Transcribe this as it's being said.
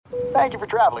Thank you for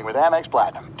traveling with Amex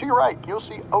Platinum. To your right, you'll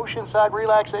see oceanside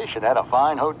relaxation at a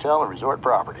fine hotel and resort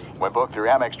property. When booked through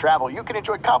Amex Travel, you can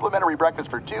enjoy complimentary breakfast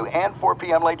for 2 and 4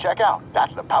 p.m. late checkout.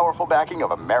 That's the powerful backing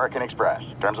of American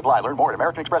Express. Terms apply. Learn more at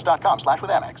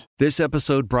americanexpress.com/withAmex. This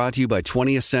episode brought to you by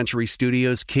 20th Century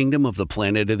Studios' Kingdom of the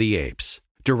Planet of the Apes.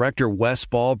 Director Wes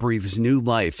Ball breathes new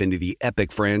life into the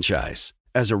epic franchise.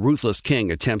 As a ruthless king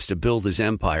attempts to build his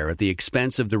empire at the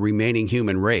expense of the remaining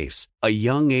human race, a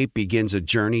young ape begins a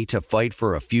journey to fight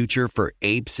for a future for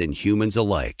apes and humans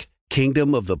alike.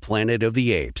 Kingdom of the Planet of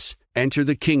the Apes. Enter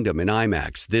the kingdom in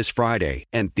IMAX this Friday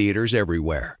and theaters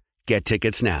everywhere. Get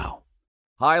tickets now.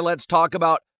 Hi, let's talk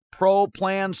about Pro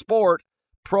Plan Sport.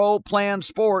 Pro Plan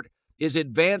Sport is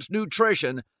advanced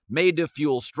nutrition made to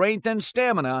fuel strength and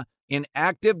stamina in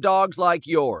active dogs like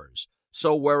yours.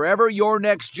 So wherever your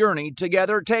next journey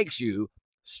together takes you,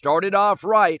 start it off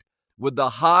right with the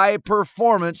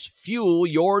high-performance fuel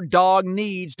your dog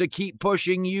needs to keep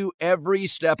pushing you every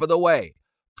step of the way.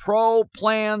 Pro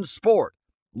Plan Sport.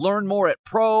 Learn more at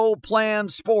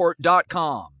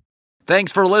ProPlansport.com.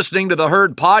 Thanks for listening to the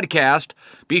Herd Podcast.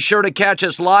 Be sure to catch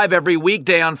us live every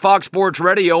weekday on Fox Sports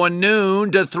Radio at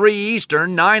noon to 3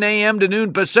 Eastern, 9 a.m. to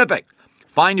noon Pacific.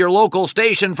 Find your local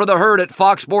station for The Herd at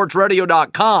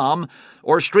foxsportsradio.com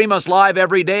or stream us live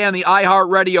every day on the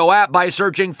iHeartRadio app by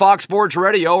searching Fox Sports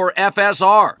Radio or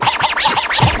FSR. Now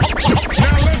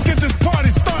let's get this party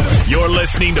started. You're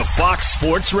listening to Fox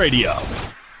Sports Radio.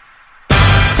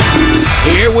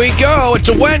 Here we go. It's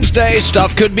a Wednesday.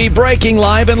 Stuff could be breaking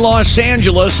live in Los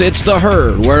Angeles. It's The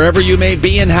Herd. Wherever you may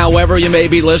be and however you may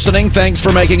be listening, thanks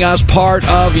for making us part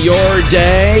of your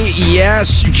day.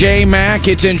 Yes, J-Mac,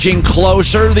 it's inching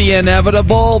closer. The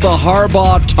inevitable, the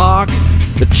Harbaugh talk,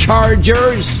 the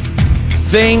Chargers.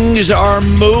 Things are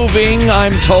moving,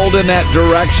 I'm told, in that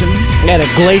direction. At a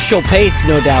glacial pace,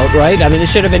 no doubt, right? I mean,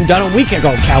 this should have been done a week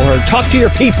ago, Cowherd. Talk to your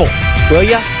people, will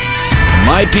ya?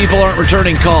 My people aren't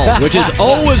returning calls, which is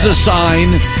always a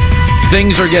sign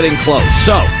things are getting close.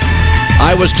 So,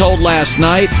 I was told last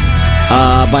night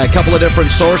by a couple of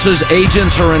different sources,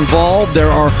 agents are involved.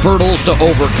 There are hurdles to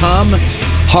overcome.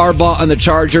 Harbaugh and the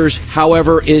Chargers,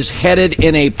 however, is headed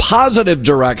in a positive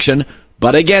direction.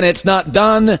 But again, it's not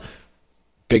done.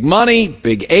 Big money,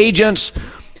 big agents.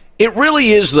 It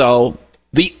really is, though,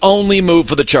 the only move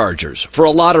for the Chargers for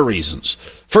a lot of reasons.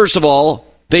 First of all,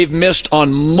 they've missed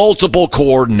on multiple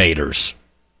coordinators.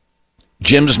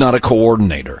 Jim's not a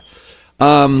coordinator.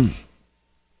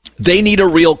 They need a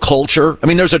real culture. I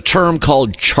mean, there's a term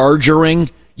called chargering.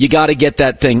 You got to get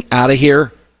that thing out of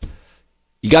here.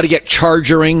 You got to get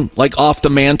chargering, like off the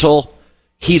mantle.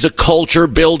 He's a culture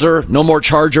builder. No more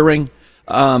chargering.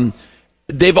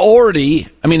 They're already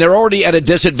at a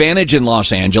disadvantage in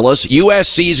Los Angeles.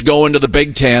 USC's going to the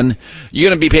Big Ten. You're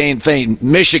going to be paying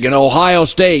Michigan, Ohio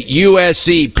State,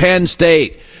 USC, Penn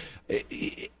State.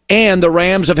 And the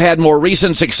Rams have had more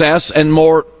recent success and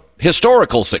more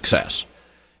historical success.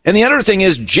 And the other thing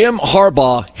is Jim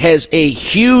Harbaugh has a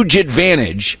huge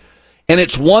advantage, and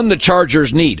it's one the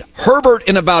Chargers need. Herbert,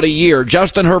 in about a year,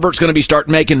 Justin Herbert's going to be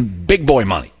starting making big boy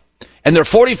money. And they're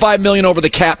 $45 million over the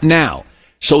cap now.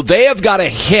 So they have got to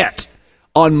hit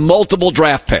on multiple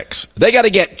draft picks. They got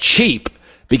to get cheap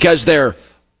because they're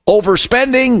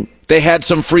overspending. They had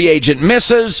some free agent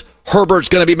misses. Herbert's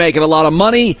going to be making a lot of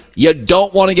money. You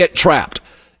don't want to get trapped.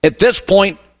 At this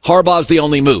point, Harbaugh's the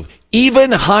only move.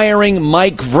 Even hiring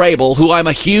Mike Vrabel, who I'm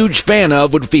a huge fan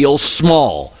of, would feel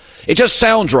small. It just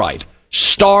sounds right.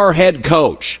 Star head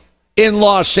coach in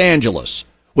Los Angeles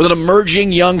with an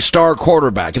emerging young star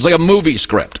quarterback. It's like a movie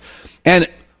script. And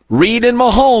Reed and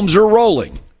Mahomes are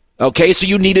rolling. Okay, so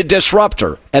you need a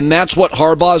disruptor, and that's what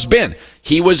Harbaugh's been.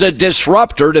 He was a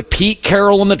disruptor to Pete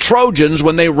Carroll and the Trojans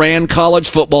when they ran college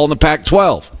football in the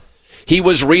Pac-12. He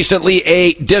was recently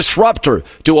a disruptor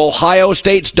to Ohio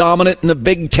State's dominant in the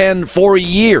Big Ten for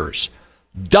years.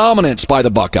 Dominance by the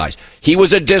Buckeyes. He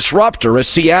was a disruptor as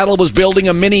Seattle was building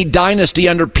a mini dynasty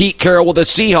under Pete Carroll with the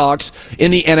Seahawks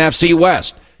in the NFC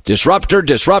West. Disruptor,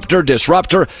 disruptor,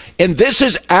 disruptor. And this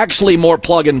is actually more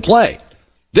plug and play.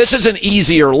 This is an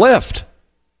easier lift.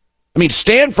 I mean,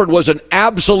 Stanford was an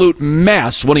absolute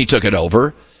mess when he took it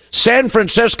over. San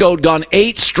Francisco had gone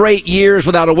 8 straight years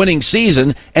without a winning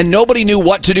season, and nobody knew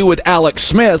what to do with Alex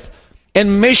Smith.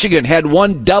 And Michigan had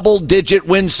one double-digit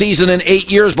win season in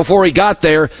 8 years before he got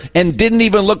there and didn't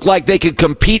even look like they could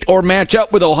compete or match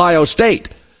up with Ohio State.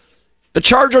 The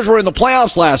Chargers were in the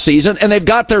playoffs last season, and they've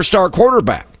got their star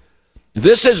quarterback.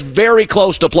 This is very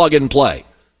close to plug and play.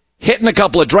 Hitting a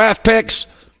couple of draft picks,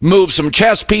 move some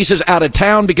chess pieces out of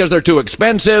town because they're too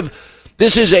expensive.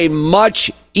 This is a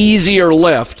much easier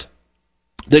lift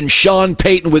than Sean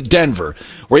Payton with Denver,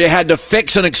 where you had to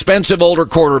fix an expensive older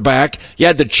quarterback, you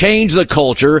had to change the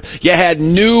culture, you had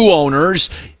new owners.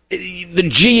 The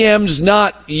GM's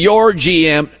not your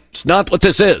GM. It's not what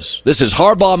this is. This is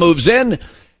Harbaugh moves in,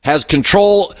 has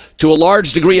control to a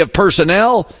large degree of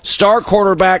personnel, star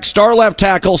quarterback, star left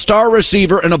tackle, star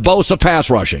receiver, and a Bosa pass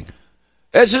rushing.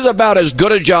 This is about as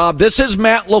good a job. This is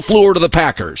Matt LaFleur to the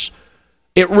Packers.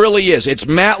 It really is. It's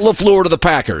Matt LaFleur to the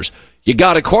Packers. You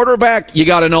got a quarterback, you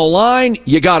got an O-line,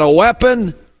 you got a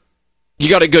weapon, you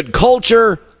got a good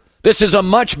culture. This is a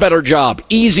much better job,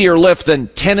 easier lift than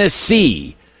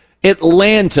Tennessee,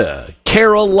 Atlanta,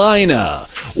 Carolina.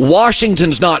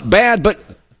 Washington's not bad, but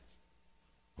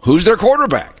who's their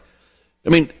quarterback? I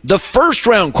mean, the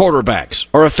first-round quarterbacks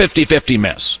are a 50-50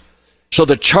 miss. So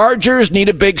the Chargers need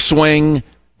a big swing.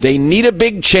 They need a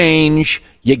big change.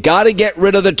 You got to get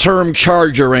rid of the term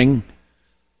chargering.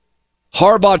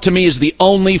 Harbaugh, to me, is the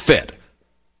only fit.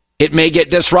 It may get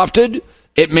disrupted.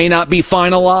 It may not be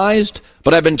finalized.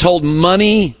 But I've been told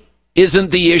money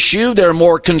isn't the issue. There are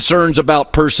more concerns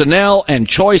about personnel and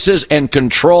choices and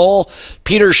control.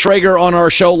 Peter Schrager on our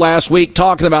show last week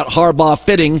talking about Harbaugh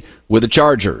fitting with the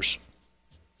Chargers.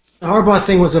 The Harbaugh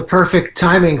thing was a perfect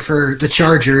timing for the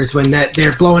Chargers when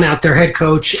they're blowing out their head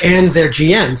coach and their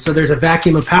GM. So there's a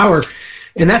vacuum of power.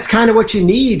 And that's kind of what you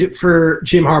need for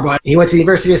Jim Harbaugh. He went to the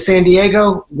University of San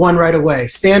Diego, won right away.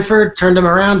 Stanford turned him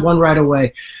around, won right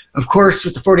away. Of course,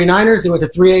 with the 49ers, they went to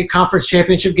 3 conference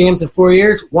championship games in 4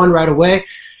 years, won right away.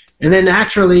 And then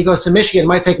naturally he goes to Michigan. It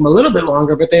might take him a little bit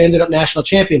longer, but they ended up national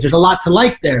champions. There's a lot to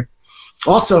like there.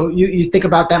 Also, you think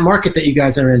about that market that you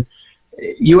guys are in.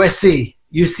 USC,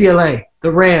 UCLA,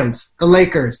 the Rams, the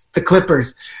Lakers, the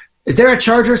Clippers. Is there a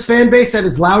Chargers fan base that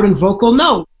is loud and vocal?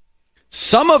 No.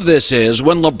 Some of this is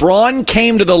when LeBron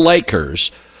came to the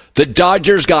Lakers, the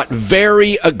Dodgers got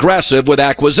very aggressive with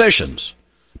acquisitions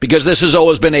because this has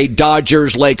always been a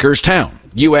Dodgers-Lakers town.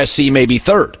 USC may be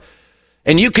third.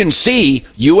 And you can see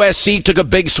USC took a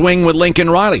big swing with Lincoln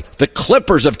Riley. The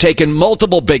Clippers have taken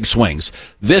multiple big swings.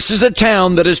 This is a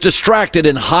town that is distracted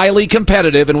and highly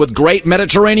competitive, and with great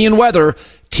Mediterranean weather,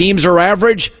 teams are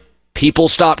average, people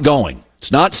stop going.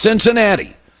 It's not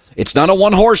Cincinnati. It's not a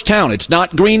one-horse town. It's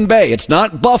not Green Bay. It's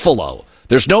not Buffalo.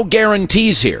 There's no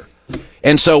guarantees here.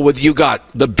 And so with you got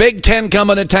the Big Ten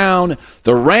coming to town,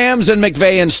 the Rams and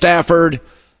McVay and Stafford.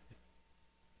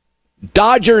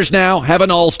 Dodgers now have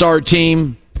an all-star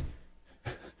team.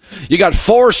 You got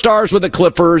 4 stars with the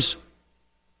Clippers.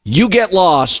 You get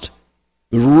lost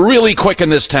really quick in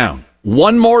this town.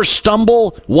 One more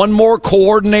stumble, one more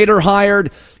coordinator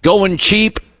hired, going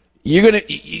cheap.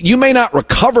 You may not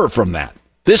recover from that.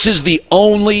 This is the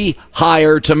only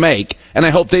hire to make, and I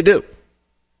hope they do.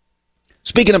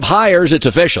 Speaking of hires, it's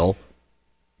official.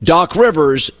 Doc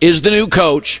Rivers is the new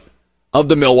coach of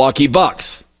the Milwaukee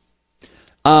Bucks.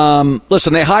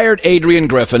 Listen, they hired Adrian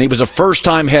Griffin. He was a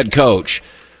first-time head coach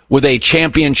with a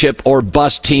championship or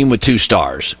bust team with 2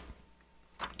 stars.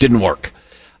 Didn't work.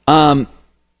 But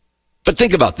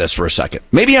think about this for a second.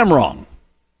 Maybe I'm wrong.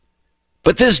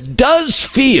 But this does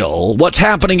feel, what's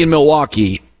happening in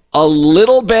Milwaukee, a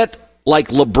little bit like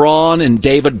LeBron and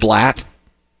David Blatt.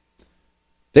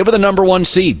 They were the number 1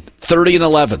 seed,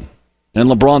 30-11, and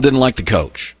LeBron didn't like the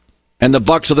coach. And the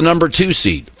Bucks are the number 2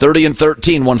 seed,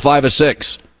 30-13, won 5 of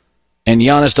 6, and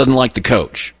Giannis doesn't like the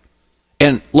coach.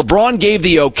 And LeBron gave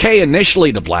the okay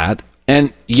initially to Blatt,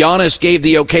 and Giannis gave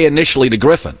the okay initially to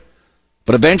Griffin.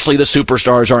 But eventually the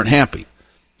superstars aren't happy.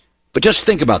 But just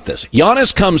think about this.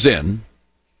 Giannis comes in,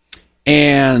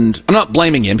 and I'm not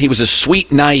blaming him. He was a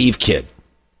sweet, naive kid.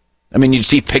 I mean, you'd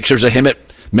see pictures of him at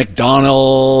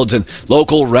McDonald's and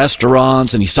local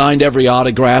restaurants, and he signed every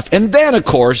autograph. And then, of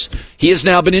course, he has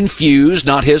now been infused,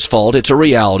 not his fault, it's a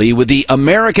reality, with the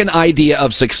American idea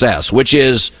of success, which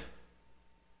is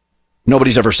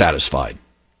nobody's ever satisfied.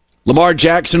 Lamar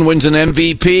Jackson wins an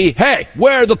MVP. Hey,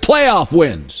 where are the playoff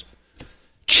wins?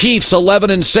 Chiefs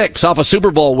 11-6 off a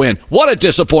Super Bowl win. What a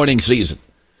disappointing season.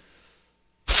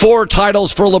 4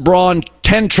 titles for LeBron,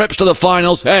 10 trips to the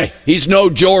finals. Hey, he's no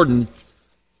Jordan.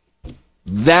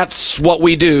 That's what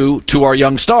we do to our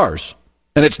young stars.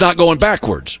 And it's not going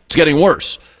backwards. It's getting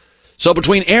worse. So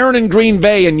between Aaron in Green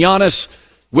Bay and Giannis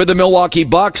with the Milwaukee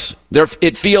Bucks,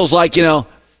 it feels like,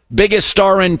 biggest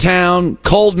star in town,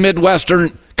 cold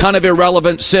Midwestern, kind of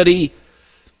irrelevant city.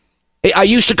 I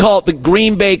used to call it the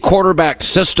Green Bay quarterback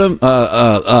system,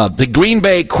 the Green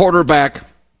Bay quarterback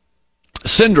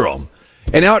syndrome.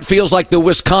 And now it feels like the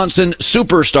Wisconsin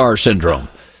superstar syndrome.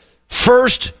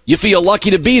 First, you feel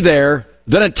lucky to be there,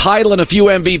 then a title and a few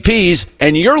MVPs,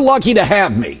 and you're lucky to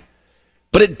have me.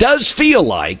 But it does feel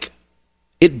like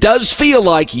it does feel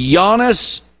like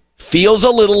Giannis feels a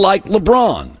little like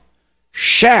LeBron.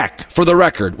 Shaq, for the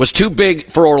record, was too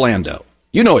big for Orlando.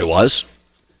 You know he was.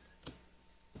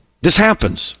 This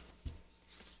happens.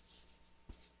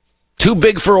 Too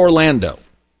big for Orlando.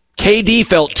 KD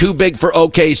felt too big for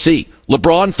OKC.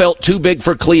 LeBron felt too big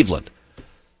for Cleveland.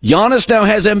 Giannis now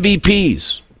has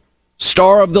MVPs,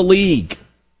 star of the league,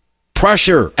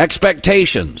 pressure,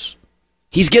 expectations.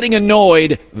 He's getting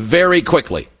annoyed very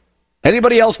quickly.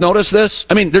 Anybody else notice this?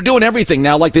 I mean, they're doing everything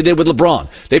now like they did with LeBron.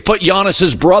 They put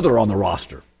Giannis's brother on the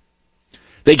roster.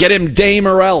 They get him Dame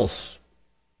or else.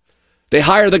 They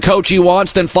hire the coach he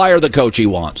wants, then fire the coach he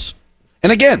wants.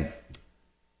 And again,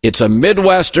 it's a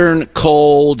Midwestern,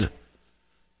 cold,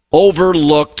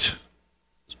 overlooked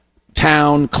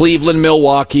town, Cleveland,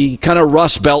 Milwaukee, kind of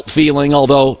Rust Belt feeling,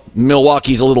 although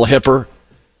Milwaukee's a little hipper.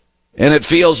 And it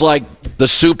feels like the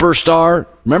superstar.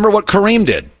 Remember what Kareem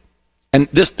did? And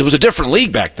it was a different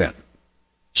league back then.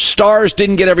 Stars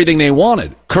didn't get everything they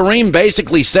wanted. Kareem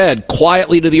basically said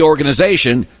quietly to the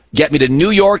organization, get me to New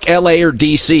York, L.A., or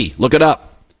D.C. Look it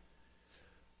up.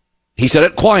 He said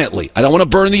it quietly. I don't want to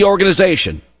burn the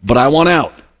organization, but I want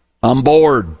out. I'm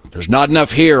bored. There's not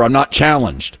enough here. I'm not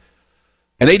challenged.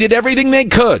 And they did everything they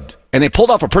could, and they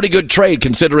pulled off a pretty good trade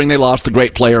considering they lost the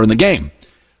great player in the game.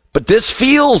 But this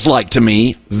feels like, to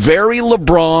me, very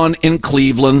LeBron in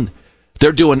Cleveland.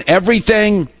 They're doing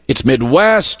everything. It's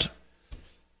Midwest.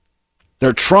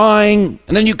 They're trying.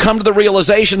 And then you come to the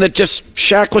realization that just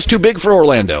Shaq was too big for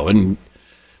Orlando, and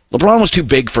LeBron was too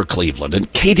big for Cleveland,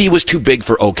 and KD was too big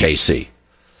for OKC.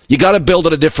 You got to build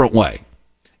it a different way.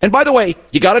 And by the way,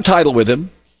 you got a title with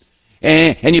him,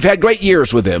 and you've had great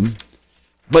years with him,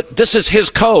 but this is his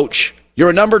coach. You're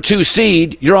a number 2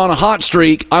 seed. You're on a hot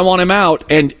streak. I want him out.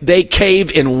 And they cave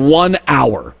in 1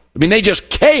 hour. I mean, they just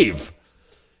cave.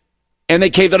 And they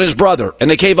caved on his brother.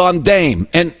 And they cave on Dame.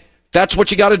 And that's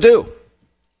what you got to do.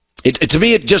 To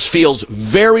me, it just feels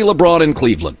very LeBron in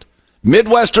Cleveland.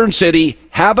 Midwestern city,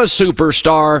 have a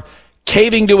superstar,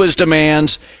 caving to his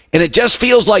demands. And it just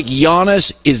feels like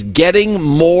Giannis is getting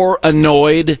more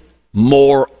annoyed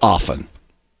more often.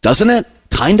 Doesn't it?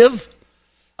 Kind of.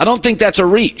 I don't think that's a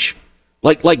reach.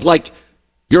 Like,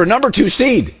 you're a number 2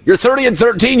 seed. You're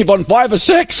 30-13. You've won 5 of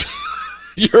 6.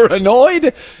 You're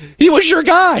annoyed? He was your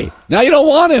guy. Now you don't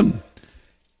want him.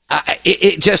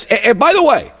 And by the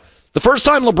way, the first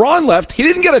time LeBron left, he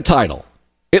didn't get a title.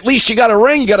 At least you got a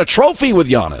ring. You got a trophy with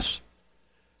Giannis.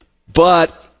 But,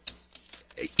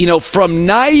 from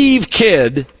naive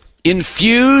kid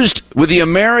infused with the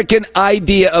American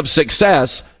idea of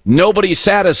success, nobody's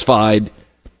satisfied.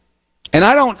 And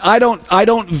I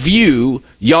don't view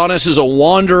Giannis as a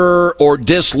wanderer or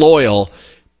disloyal,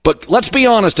 but let's be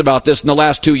honest about this in the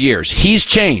last 2 years. He's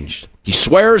changed. He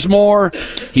swears more.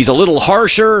 He's a little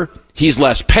harsher. He's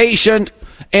less patient.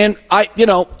 And I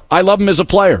love him as a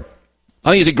player.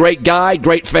 I think he's a great guy,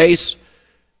 great face,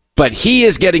 but he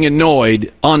is getting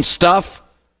annoyed on stuff.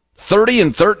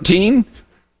 30-13,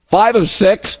 5 of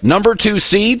 6, number 2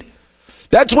 seed.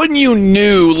 That's when you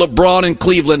knew LeBron in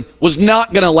Cleveland was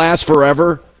not going to last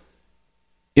forever.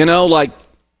 LeBron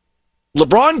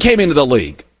came into the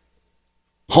league.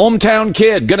 Hometown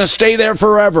kid, going to stay there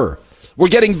forever. We're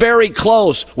getting very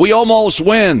close. We almost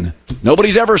win.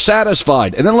 Nobody's ever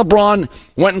satisfied. And then LeBron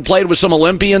went and played with some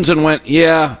Olympians and went,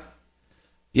 yeah,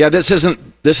 this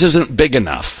isn't big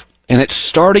enough. And it's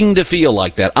starting to feel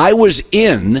like that. I was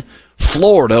in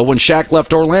Florida when Shaq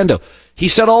left Orlando. He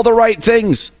said all the right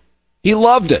things. He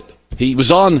loved it. He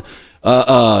was on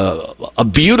a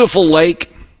beautiful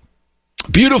lake,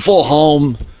 beautiful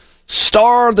home,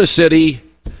 star of the city,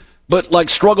 but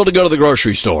struggled to go to the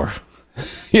grocery store,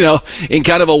 in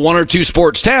kind of a 1 or 2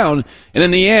 sports town. And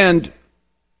in the end,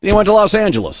 he went to Los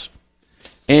Angeles.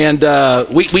 And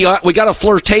we got a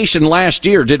flirtation last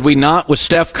year, did we not, with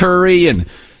Steph Curry? And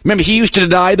remember, he used to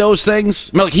deny those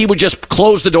things. He would just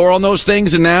close the door on those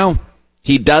things, and now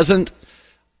he doesn't.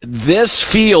 This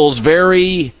feels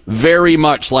very, very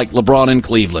much like LeBron in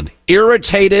Cleveland.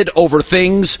 Irritated over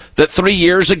things that 3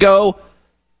 years ago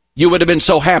you would have been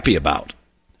so happy about.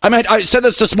 I mean, I said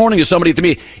this morning to somebody to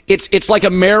me. It's like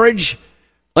a marriage,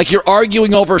 like you're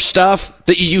arguing over stuff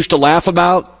that you used to laugh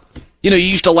about. You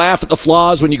used to laugh at the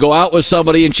flaws when you go out with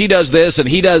somebody and she does this and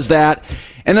he does that.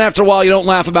 And then after a while you don't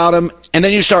laugh about them. And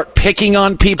then you start picking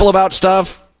on people about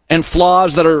stuff and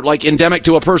flaws that are endemic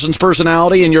to a person's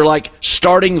personality, and you're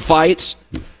starting fights.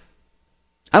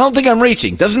 I don't think I'm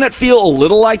reaching. Doesn't it feel a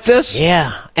little like this?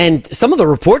 Yeah, and some of the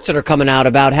reports that are coming out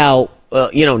about how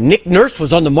Nick Nurse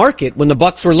was on the market when the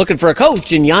Bucks were looking for a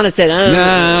coach, and Giannis said,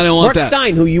 "Nah, I don't want Mark that."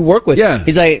 Stein, who you work with, yeah,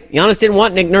 he's like, Giannis didn't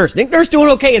want Nick Nurse. Nick Nurse doing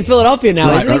okay in Philadelphia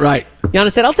now, isn't he? Right.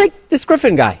 Giannis said, I'll take this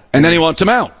Griffin guy. And then he wants him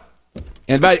out.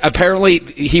 And apparently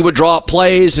he would draw up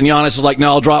plays, and Giannis is like, no,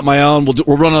 I'll drop my own.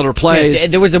 We'll run other plays. Yeah,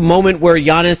 there was a moment where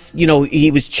Giannis,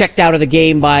 he was checked out of the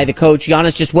game by the coach.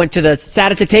 Giannis just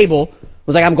sat at the table,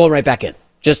 was like, I'm going right back in.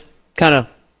 Just kind of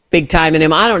big time in him.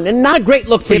 Not a great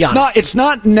look for Giannis. It's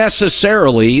not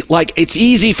necessarily like it's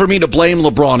easy for me to blame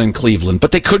LeBron in Cleveland,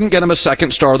 but they couldn't get him a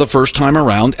second star the first time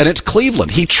around, and it's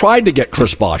Cleveland. He tried to get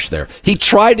Chris Bosh there. He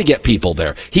tried to get people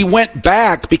there. He went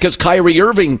back because Kyrie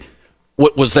Irving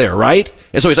was there, right?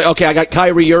 And so he's like, okay, I got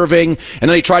Kyrie Irving, and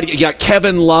then he got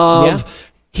Kevin Love. Yeah.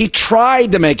 He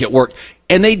tried to make it work,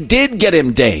 and they did get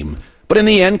him Dame. But in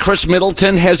the end, Chris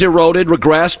Middleton has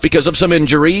regressed because of some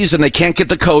injuries, and they can't get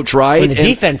the coach right. The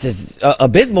defense is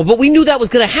abysmal, but we knew that was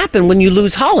going to happen when you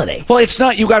lose Holiday. Well, it's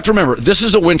not. You got to remember, this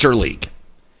is a winter league.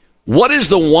 What is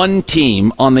the one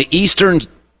team on the eastern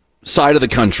side of the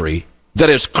country that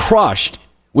is crushed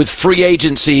with free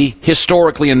agency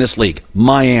historically in this league?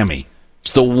 Miami.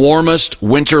 It's the warmest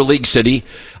winter league city.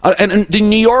 And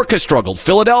New York has struggled.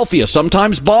 Philadelphia,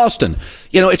 sometimes Boston.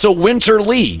 It's a winter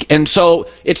league. And so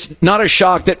it's not a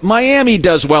shock that Miami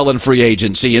does well in free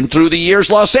agency. And through the years,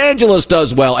 Los Angeles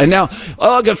does well. And now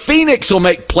Phoenix will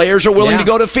make players are willing to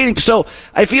go to Phoenix. So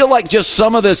I feel like just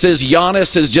some of this is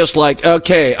Giannis is just like,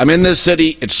 okay, I'm in this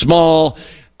city. It's small.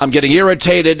 I'm getting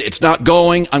irritated. It's not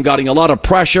going. I'm getting a lot of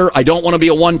pressure. I don't want to be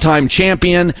a one-time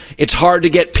champion. It's hard to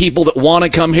get people that want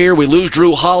to come here. We lose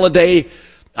Drew Holiday.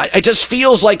 It just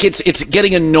feels like it's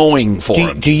getting annoying for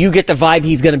him. Do you get the vibe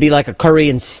he's going to be like a Curry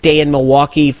and stay in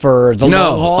Milwaukee for the long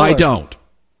haul? No,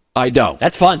 I don't.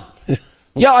 That's fun.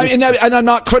 Yeah, and I'm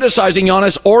not criticizing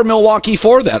Giannis or Milwaukee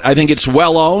for that. I think it's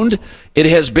well-owned. It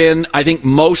has been, I think,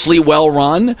 mostly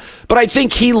well-run. But I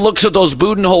think he looks at those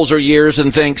Budenholzer years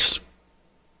and thinks,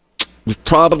 we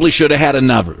probably should have had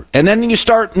another. And then you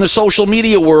start in the social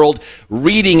media world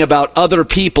reading about other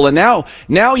people. And now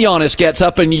Giannis gets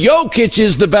up and Jokic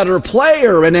is the better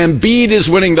player and Embiid is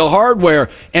winning the hardware.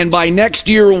 And by next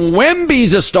year,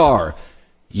 Wemby's a star.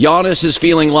 Giannis is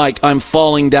feeling like I'm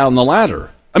falling down the ladder.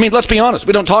 I mean, let's be honest.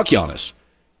 We don't talk Giannis.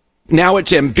 Now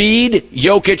it's Embiid,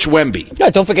 Jokic, Wemby.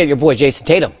 Yeah, don't forget your boy Jason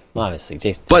Tatum,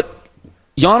 obviously. But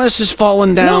Giannis has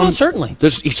fallen down. No, certainly.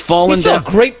 He's fallen He's still down. A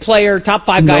great player, top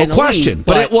 5 guy in the league. No question.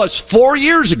 But it was 4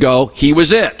 years ago, he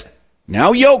was it.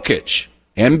 Now Jokic,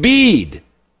 Embiid,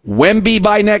 Wemby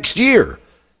by next year.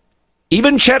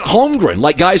 Even Chet Holmgren,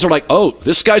 like guys are like, oh,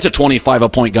 this guy's a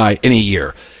 25-point guy in a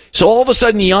year. So all of a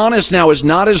sudden, Giannis now is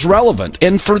not as relevant.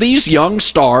 And for these young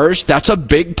stars, that's a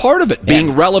big part of it,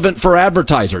 being relevant for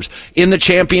advertisers in the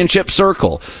championship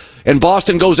circle. And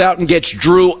Boston goes out and gets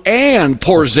Drew and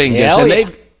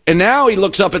Porzingis. And now he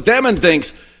looks up at them and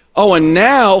thinks, oh, and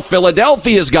now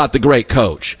Philadelphia's got the great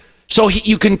coach. So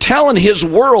you can tell in his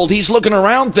world, he's looking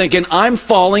around thinking, I'm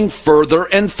falling further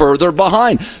and further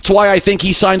behind. That's why I think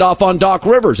he signed off on Doc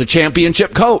Rivers, a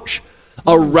championship coach,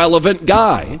 a relevant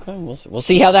guy. Okay, we'll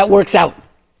see how that works out.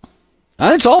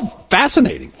 It's all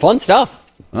fascinating. Fun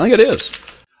stuff. I think it is.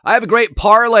 I have a great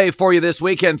parlay for you this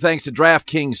weekend thanks to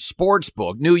DraftKings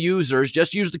Sportsbook. New users,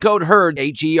 just use the code HERD,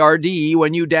 H-E-R-D,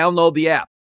 when you download the app.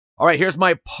 All right, here's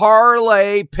my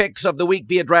parlay picks of the week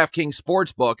via DraftKings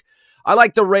Sportsbook. I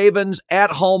like the Ravens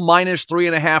at home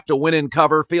 -3.5 to win and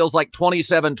cover. Feels like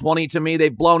 27-20 to me.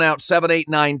 They've blown out 7, 8,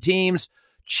 9 teams.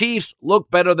 Chiefs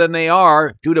look better than they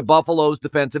are due to Buffalo's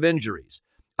defensive injuries.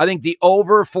 I think the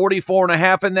over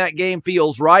 44.5 in that game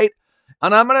feels right.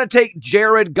 And I'm going to take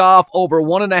Jared Goff over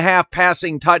 1.5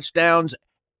 passing touchdowns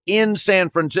in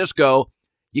San Francisco.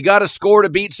 You got to score to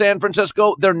beat San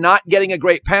Francisco. They're not getting a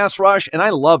great pass rush, and I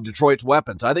love Detroit's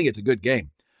weapons. I think it's a good game.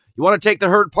 You want to take the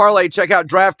Herd Parlay, check out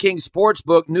DraftKings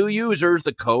Sportsbook. New users,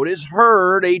 the code is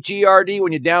HERD, H-E-R-D,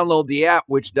 when you download the app,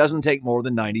 which doesn't take more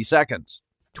than 90 seconds.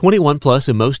 21 plus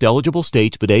in most eligible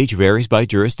states, but age varies by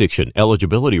jurisdiction.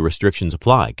 Eligibility restrictions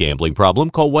apply. Gambling problem?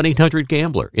 Call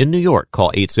 1-800-GAMBLER. In New York,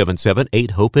 call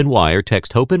 877-8-HOPE-NY or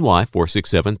text HOPE-NY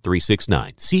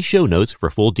 467-369. See show notes for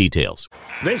full details.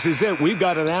 This is it. We've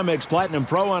got an Amex Platinum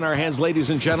Pro on our hands, ladies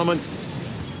and gentlemen.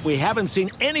 We haven't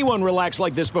seen anyone relax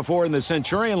like this before in the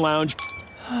Centurion Lounge.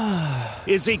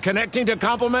 Is he connecting to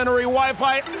complimentary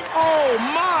Wi-Fi? Oh,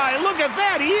 my! Look at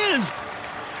that! He is!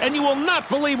 And you will not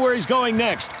believe where he's going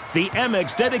next. The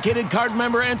Amex dedicated card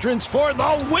member entrance for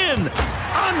the win.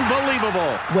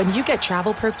 Unbelievable. When you get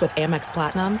travel perks with Amex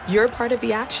Platinum, you're part of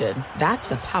the action. That's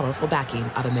the powerful backing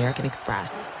of American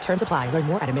Express. Terms apply. Learn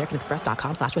more at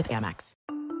americanexpress.com/withAmex.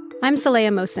 I'm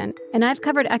Saleha Mohsen, and I've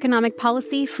covered economic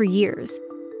policy for years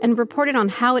and reported on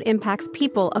how it impacts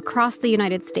people across the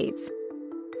United States.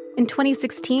 In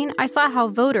 2016, I saw how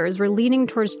voters were leaning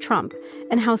towards Trump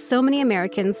and how so many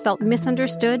Americans felt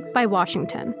misunderstood by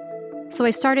Washington. So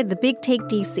I started the Big Take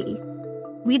DC.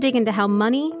 We dig into how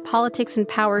money, politics, and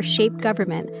power shape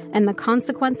government and the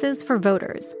consequences for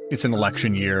voters. It's an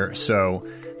election year, so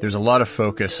there's a lot of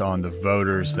focus on the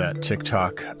voters that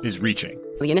TikTok is reaching.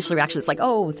 The initial reaction is like,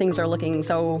 oh, things are looking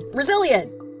so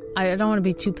resilient. I don't want to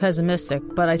be too pessimistic,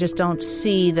 but I just don't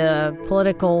see the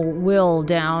political will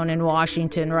down in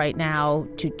Washington right now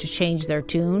to change their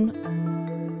tune.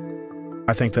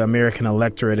 I think the American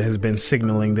electorate has been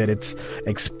signaling that it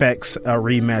expects a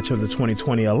rematch of the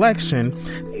 2020 election.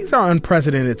 These are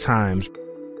unprecedented times.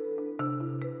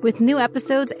 With new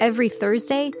episodes every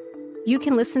Thursday, you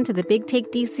can listen to the Big Take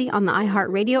DC on the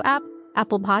iHeartRadio app,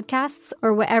 Apple Podcasts,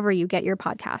 or wherever you get your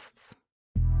podcasts.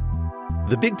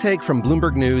 The Big Take from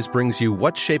Bloomberg News brings you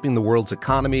what's shaping the world's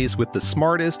economies with the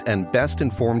smartest and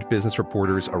best-informed business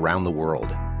reporters around the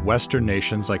world. Western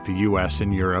nations like the U.S.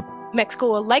 and Europe.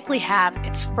 Mexico will likely have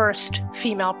its first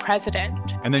female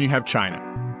president. And then you have China.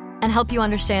 And help you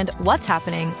understand what's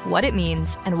happening, what it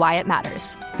means, and why it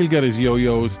matters. He'll get his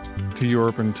yo-yos to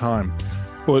Europe in time.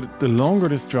 But the longer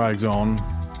this drags on,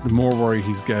 the more worry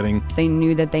he's getting. They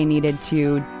knew that they needed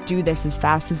to do this as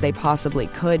fast as they possibly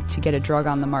could to get a drug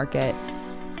on the market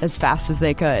as fast as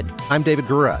they could. I'm David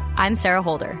Gura. I'm Sarah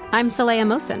Holder. I'm Saleha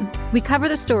Mohsen. We cover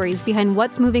the stories behind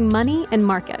what's moving money and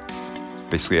markets.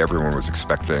 Basically, everyone was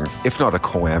expecting, if not a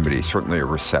calamity, certainly a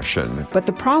recession. But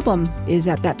the problem is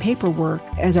that paperwork,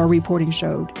 as our reporting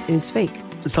showed, is fake.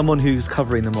 As someone who's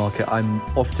covering the market, I'm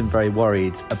often very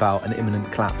worried about an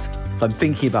imminent collapse. So I'm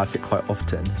thinking about it quite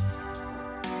often.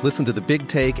 Listen to The Big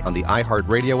Take on the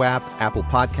iHeartRadio app, Apple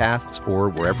Podcasts, or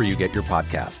wherever you get your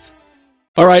podcasts.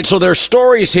 All right, so there's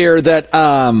stories here that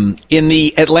in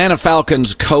the Atlanta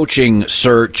Falcons coaching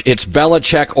search, it's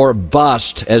Belichick or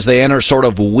bust as they enter sort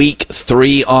of week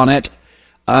 3 on it.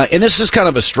 And this is kind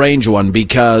of a strange one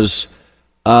because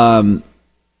if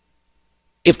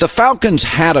the Falcons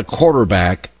had a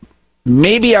quarterback,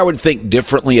 maybe I would think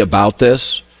differently about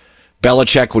this.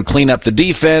 Belichick would clean up the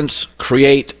defense,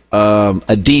 create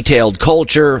a detailed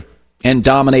culture, and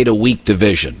dominate a weak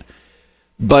division.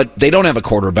 But they don't have a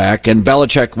quarterback, and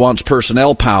Belichick wants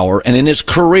personnel power. And in his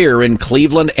career in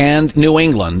Cleveland and New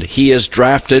England, he has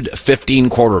drafted 15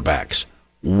 quarterbacks.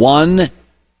 One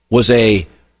was a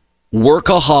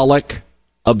workaholic,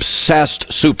 obsessed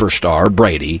superstar,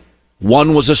 Brady.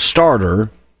 One was a starter,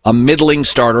 a middling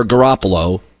starter,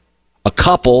 Garoppolo. A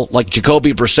couple, like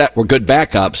Jacoby Brissett, were good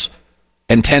backups,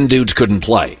 and 10 dudes couldn't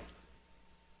play.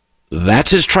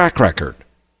 That's his track record.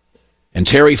 And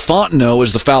Terry Fontenot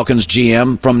is the Falcons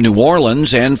GM from New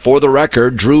Orleans, and for the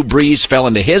record, Drew Brees fell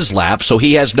into his lap, so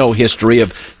he has no history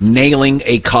of nailing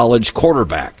a college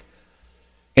quarterback.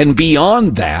 And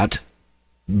beyond that,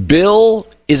 Bill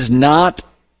is not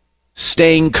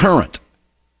staying current.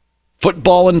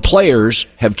 Football and players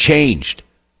have changed.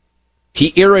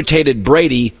 He irritated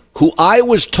Brady, who I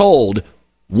was told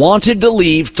wanted to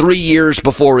leave 3 years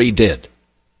before he did.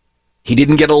 He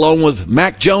didn't get along with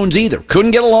Mac Jones either.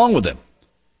 Couldn't get along with him.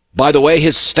 By the way,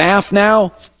 his staff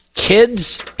now,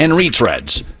 kids and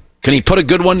retreads. Can he put a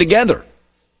good one together?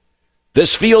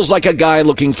 This feels like a guy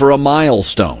looking for a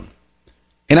milestone.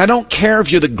 And I don't care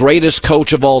if you're the greatest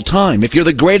coach of all time. If you're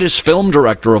the greatest film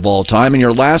director of all time and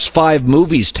your last 5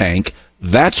 movies tank,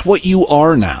 that's what you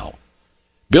are now.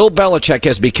 Bill Belichick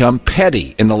has become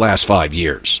petty in the last 5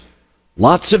 years.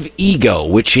 Lots of ego,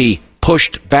 which he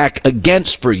pushed back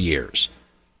against for years.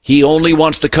 He only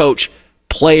wants to coach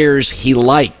players he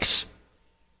likes.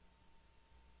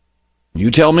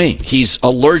 You tell me. He's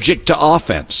allergic to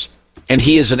offense, and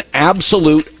he is an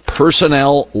absolute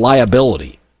personnel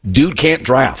liability. Dude can't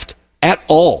draft at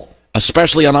all,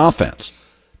 especially on offense.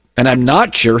 And I'm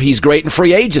not sure he's great in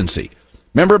free agency.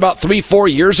 Remember about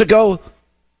 3-4 years ago,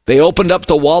 they opened up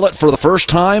the wallet for the first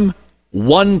time?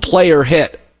 1 player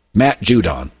hit, Matt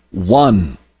Judon.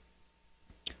 1.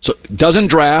 So doesn't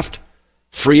draft,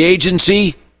 free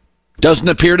agency, doesn't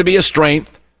appear to be a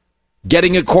strength.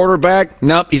 Getting a quarterback,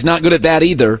 nope, he's not good at that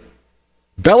either.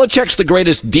 Belichick's the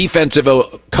greatest defensive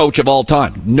coach of all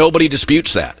time. Nobody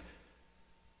disputes that.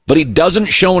 But he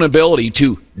doesn't show an ability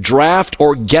to draft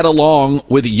or get along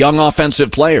with young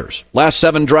offensive players. Last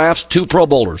 7 drafts, 2 Pro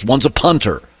Bowlers, 1's a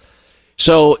punter.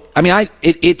 So, I mean,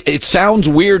 it sounds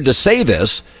weird to say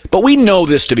this, but we know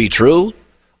this to be true.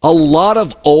 A lot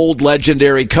of old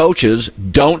legendary coaches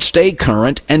don't stay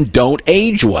current and don't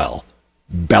age well.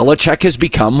 Belichick has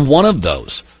become one of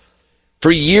those.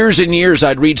 For years and years,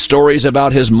 I'd read stories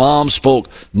about his mom spoke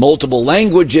multiple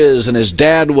languages and his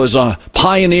dad was a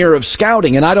pioneer of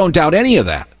scouting, and I don't doubt any of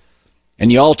that.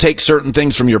 and you all take certain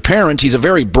things from your parents. He's a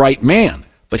very bright man,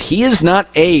 but he is not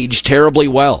aged terribly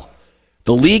well.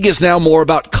 The league is now more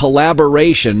about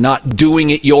collaboration, not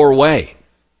doing it your way.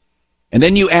 And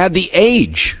then you add the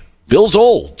age. Bill's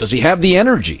old. Does he have the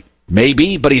energy?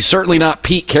 Maybe, but he's certainly not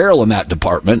Pete Carroll in that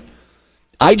department.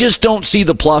 I just don't see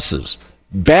the pluses.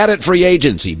 Bad at free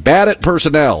agency, bad at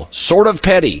personnel, sort of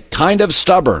petty, kind of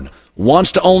stubborn,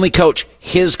 wants to only coach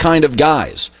his kind of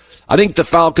guys. I think the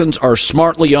Falcons are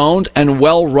smartly owned and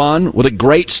well run with a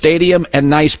great stadium and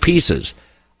nice pieces.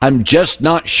 I'm just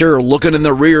not sure looking in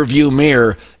the rear view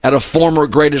mirror at a former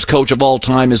greatest coach of all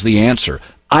time is the answer.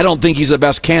 I don't think he's the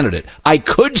best candidate. I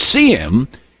could see him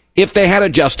if they had a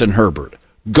Justin Herbert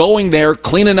going there,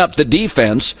 cleaning up the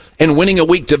defense and winning a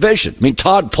weak division. I mean,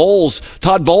 Todd Bowles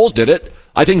did it.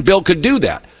 I think Bill could do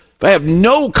that. But I have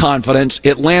no confidence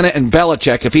Atlanta and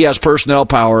Belichick, if he has personnel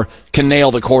power, can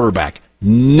nail the quarterback.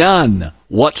 None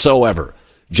whatsoever.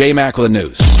 J-Mac with the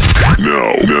news.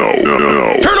 No.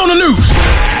 Turn on the news.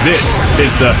 This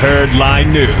is the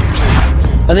Herdline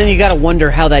News. And then you got to wonder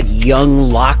how that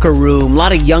young locker room, a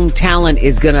lot of young talent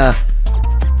is going to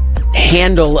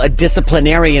handle a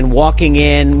disciplinarian walking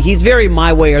in. He's very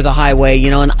my way or the highway,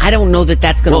 and I don't know that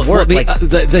that's going to work.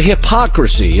 The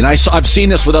hypocrisy, and I've seen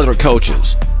this with other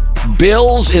coaches.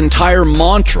 Bill's entire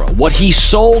mantra, what he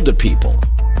sold to people,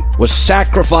 was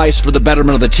sacrifice for the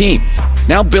betterment of the team.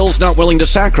 Now Bill's not willing to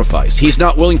sacrifice. He's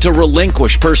not willing to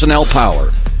relinquish personnel power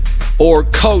or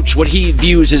coach what he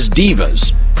views as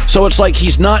divas. So it's like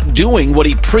he's not doing what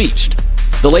he preached.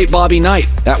 The late Bobby Knight,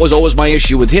 that was always my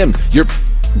issue with him. You're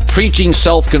preaching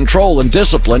self-control and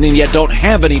discipline and yet don't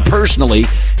have any personally.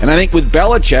 And I think with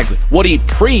Belichick, what he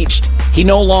preached, he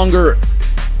no longer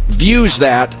views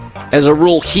that as a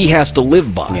rule he has to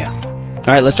live by. Yeah. All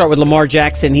right, let's start with Lamar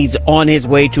Jackson. He's on his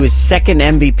way to his second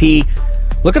MVP.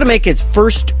 Looking to make his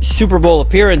first Super Bowl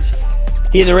appearance.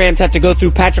 He and the Rams have to go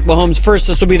through Patrick Mahomes first.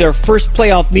 This will be their first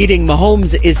playoff meeting.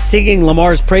 Mahomes is singing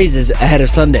Lamar's praises ahead of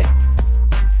Sunday.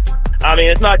 I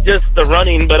mean, it's not just the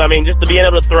running, but, I mean, just to be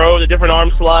able to throw the different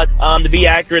arm slots, to be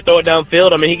accurate, throw it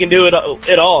downfield. I mean, he can do it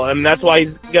all. I mean, that's why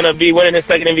he's going to be winning his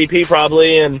second MVP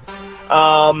probably. And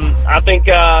I think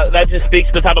that just speaks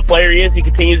to the type of player he is. He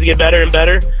continues to get better and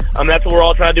better. That's what we're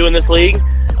all trying to do in this league.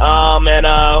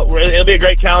 It'll be a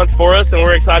great challenge for us, and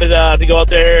we're excited to go out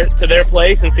there to their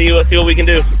place and see what we can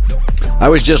do. I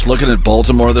was just looking at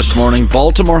Baltimore this morning.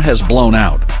 Baltimore has blown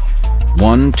out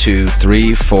 1, 2,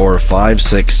 3, 4, 5,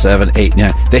 6, 7, 8,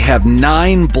 9. They have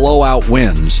 9 blowout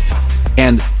wins.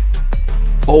 And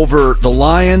over the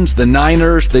Lions, the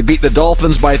Niners, they beat the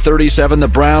Dolphins by 37, the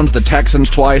Browns, the Texans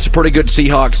twice, a pretty good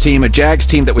Seahawks team, a Jags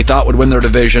team that we thought would win their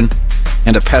division,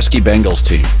 and a pesky Bengals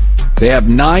team. They have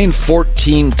 9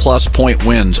 14-plus point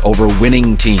wins over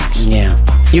winning teams. Yeah.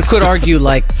 You could argue,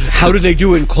 how do they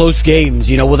do in close games?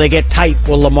 Will they get tight?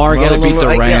 Will Lamar get a little... They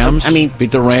beat the Rams.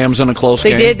 Beat the Rams in a close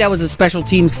game. They did. That was a special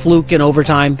teams fluke in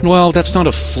overtime. Well, that's not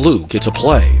a fluke. It's a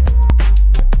play.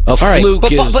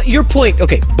 But your point,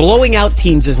 okay, blowing out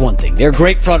teams is one thing. They're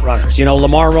great front runners.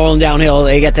 Lamar rolling downhill,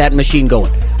 they get that machine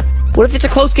going. What if it's a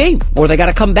close game? Or they got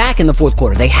to come back in the fourth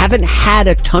quarter? They haven't had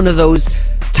a ton of those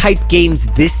type games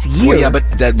this year. Well, yeah, but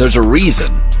there's a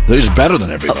reason. They're just better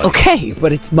than everybody. Okay,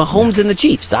 but it's Mahomes and the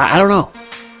Chiefs. I don't know.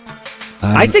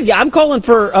 I said, I'm calling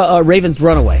for a Ravens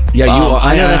runaway. Yeah, you are.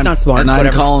 I know that's not smart. And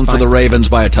I'm calling for the Ravens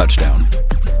by a touchdown.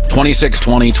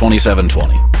 26-20,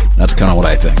 27-20. That's kind of what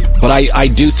I think. But I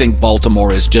do think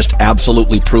Baltimore is just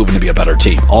absolutely proven to be a better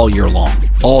team all year long.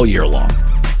 All year long.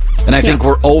 And I think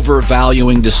we're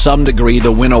overvaluing to some degree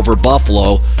the win over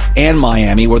Buffalo and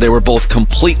Miami, where they were both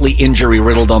completely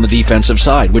injury-riddled on the defensive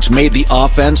side, which made the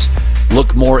offense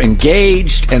look more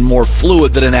engaged and more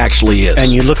fluid than it actually is.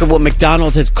 And you look at what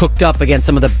McDonald has cooked up against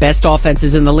some of the best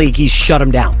offenses in the league. He's shut them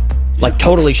down.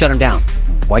 Totally shut them down.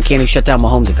 Why can't he shut down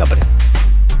Mahomes and company?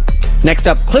 Next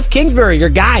up, Cliff Kingsbury, your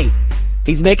guy.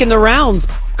 He's making the rounds.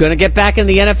 Going to get back in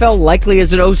the NFL, likely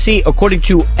as an OC, according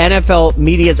to NFL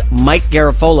Media's Mike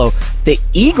Garafolo. The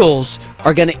Eagles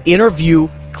are going to interview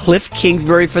Cliff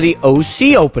Kingsbury for the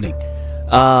OC opening.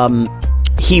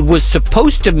 He was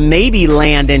supposed to maybe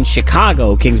land in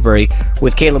Chicago, Kingsbury,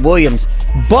 with Caleb Williams,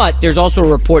 but there's also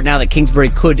a report now that Kingsbury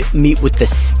could meet with the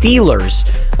Steelers.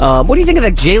 What do you think of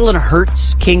the Jalen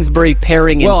Hurts-Kingsbury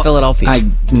pairing in Philadelphia?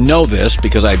 I know this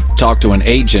because I talked to an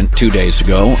agent 2 days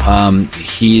ago.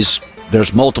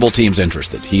 There's multiple teams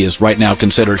interested. He is right now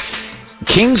considered.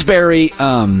 Kingsbury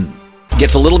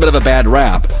gets a little bit of a bad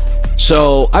rap.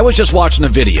 So I was just watching a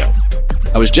video.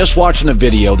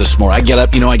 This morning. I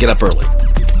get up early.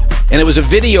 And it was a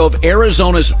video of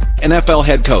Arizona's NFL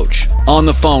head coach on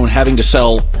the phone having to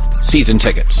sell season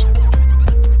tickets.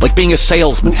 like being a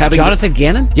salesman. Having Jonathan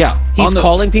Gannon? Yeah. He's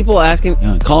calling people asking?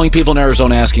 Calling people in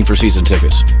Arizona asking for season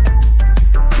tickets.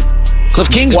 Cliff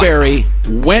Kingsbury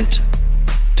went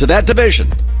to that division.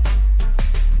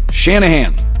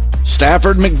 Shanahan,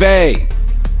 Stafford McVay,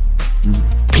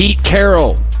 Pete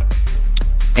Carroll,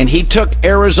 and he took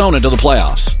Arizona to the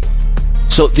playoffs.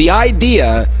 So the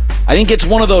idea, I think it's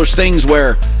one of those things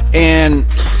where, and,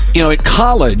 at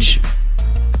college,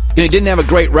 he didn't have a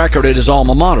great record at his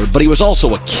alma mater, but he was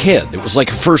also a kid. It was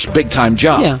like a first big-time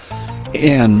job. Yeah.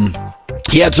 And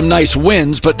he had some nice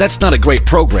wins, but that's not a great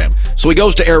program. So he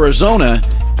goes to Arizona,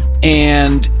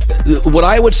 and what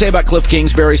I would say about Cliff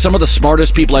Kingsbury, some of the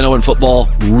smartest people I know in football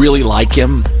really like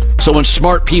him. So when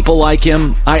smart people like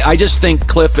him, I just think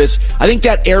Cliff is... I think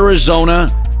that Arizona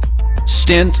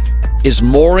stint is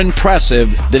more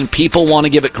impressive than people want to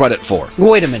give it credit for.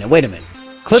 Wait a minute.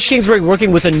 Cliff Kingsbury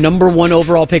working with a number 1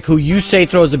 overall pick who you say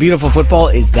throws a beautiful football.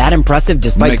 Is that impressive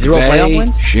despite McVay, 0 playoff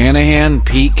wins? Shanahan,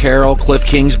 Pete Carroll, Cliff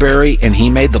Kingsbury, and he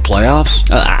made the playoffs?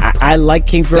 I like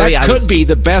Kingsbury. That could be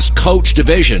the best coach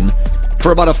division.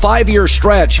 For about a 5-year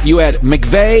stretch, you had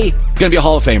McVay, going to be a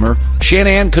Hall of Famer.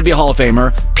 Shanahan could be a Hall of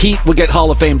Famer. Pete would get Hall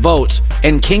of Fame votes.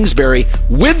 And Kingsbury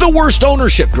with the worst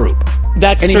ownership group.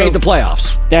 That's and true. he made the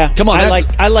playoffs. Yeah. Come on.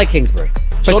 I like Kingsbury.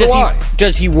 But So do I.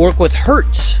 Does he work with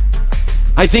Hurts?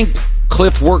 I think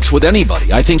Cliff works with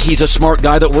anybody. I think he's a smart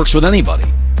guy that works with anybody.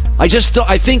 I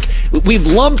think we've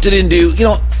lumped it into,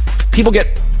 people get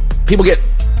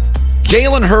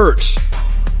Jalen Hurts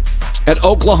at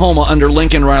Oklahoma under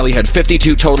Lincoln Riley had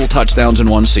 52 total touchdowns in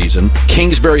one season.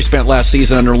 Kingsbury spent last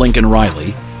season under Lincoln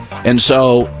Riley. And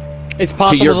so it's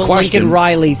possible that Lincoln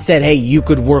Riley said, hey, you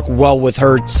could work well with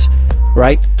Hurts,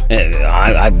 right?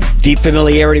 I deep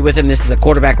familiarity with him. This is a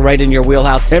quarterback right in your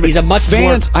wheelhouse. He's a much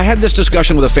more... I had this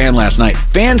discussion with a fan last night.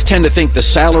 Fans tend to think the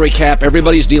salary cap,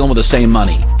 everybody's dealing with the same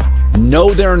money.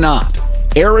 No, they're not.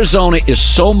 Arizona is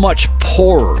so much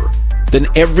poorer than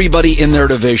everybody in their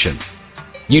division.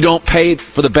 You don't pay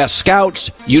for the best scouts.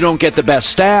 You don't get the best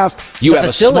staff. You have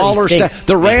a smaller staff.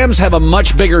 The Rams have a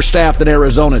much bigger staff than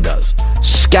Arizona does.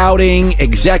 Scouting,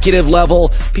 executive level.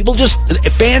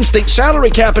 Fans think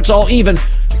salary cap, it's all even.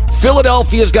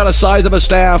 Philadelphia's got a size of a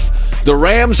staff. The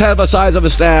Rams have a size of a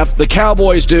staff. The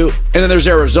Cowboys do. And then there's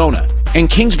Arizona. And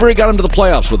Kingsbury got into the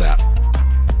playoffs with that.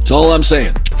 That's all I'm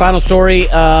saying. Final story.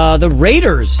 The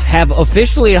Raiders have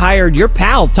officially hired your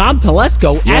pal, Tom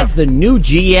Telesco, as the new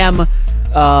GM.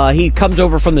 He comes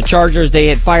over from the Chargers. They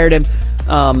had fired him.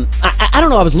 I don't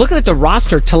know. I was looking at the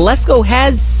roster. Telesco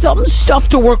has some stuff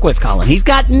to work with, Colin. He's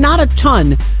got not a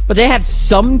ton, but they have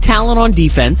some talent on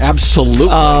defense.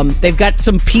 Absolutely. They've got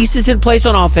some pieces in place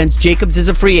on offense. Jacobs is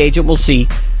a free agent. We'll see.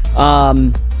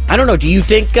 I don't know. Do you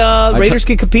think Raiders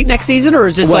can compete next season, or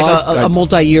is this a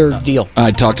multi-year deal?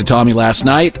 I talked to Tommy last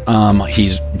night.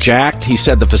 He's jacked. He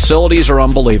said the facilities are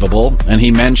unbelievable, and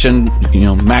he mentioned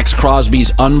Max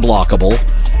Crosby's unblockable.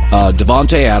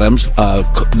 Devontae Adams.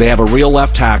 They have a real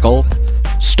left tackle.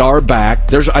 Star back.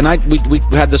 We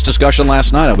had this discussion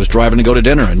last night. I was driving to go to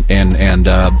dinner, and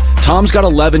Tom's got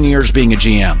 11 years being a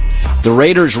GM. The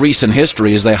Raiders' recent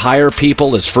history is they hire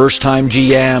people as first-time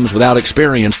GMs without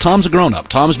experience. Tom's a grown-up.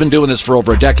 Tom's been doing this for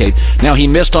over a decade. Now, he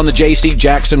missed on the J.C.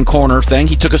 Jackson corner thing.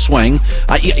 He took a swing.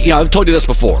 I've told you this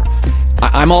before.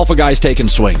 I'm all for guys taking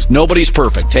swings. Nobody's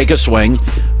perfect. Take a swing.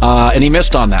 And he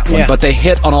missed on that one. Yeah. But they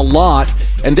hit on a lot.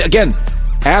 And again,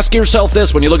 ask yourself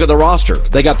this when you look at the roster.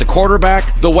 They got the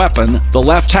quarterback, the weapon, the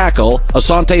left tackle,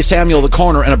 Asante Samuel, the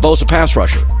corner, and a Bosa pass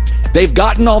rusher. They've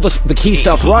gotten all the key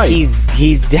stuff right.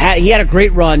 He had a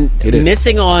great run.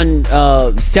 Missing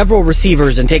on several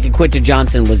receivers and taking Quentin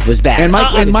Johnson was bad. And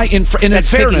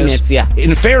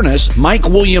in fairness, Mike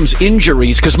Williams'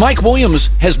 injuries, because Mike Williams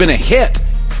has been a hit.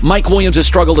 Mike Williams has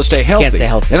struggled to stay healthy. Can't stay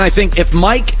healthy. And I think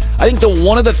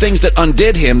one of the things that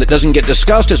undid him that doesn't get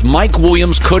discussed is Mike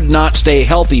Williams could not stay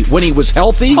healthy. When he was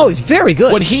healthy... Oh, he's very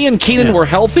good. When he and Keenan were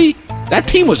healthy, that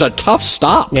team was a tough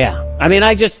stop. Yeah. I mean,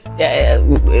 is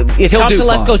Tom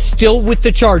Telesco still with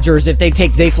the Chargers if they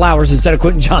take Zay Flowers instead of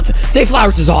Quentin Johnson? Zay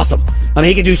Flowers is awesome. I mean,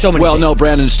 he can do so many things. No,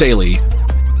 Brandon Staley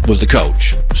was the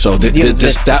coach. So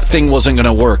that thing wasn't going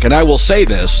to work. And I will say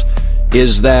this,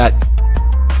 is that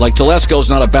Telesco's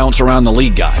not a bounce around the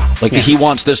league guy. He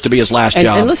wants this to be his last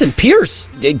job. And listen, Pierce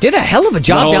did a hell of a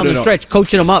job down the stretch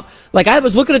coaching them up. I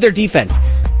was looking at their defense.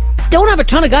 Don't have a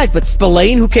ton of guys, but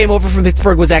Spillane, who came over from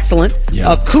Pittsburgh, was excellent.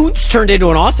 Yeah. Kuntz turned into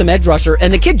an awesome edge rusher.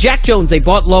 And the kid Jack Jones, they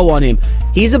bought low on him.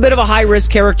 He's a bit of a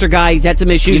high-risk character guy. He's had some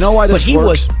issues. You know why this But he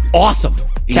works? was awesome,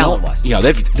 talent-wise. Yeah,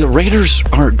 the Raiders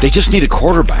they just need a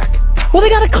quarterback. Well, they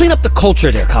got to clean up the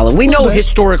culture there, Colin. We know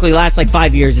historically, last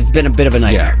 5 years, it's been a bit of a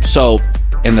nightmare. Yeah, so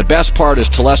And the best part is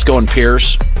Telesco and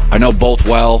Pierce, I know both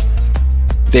well,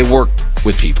 they work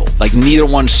with people. Like, neither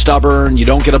one's stubborn. You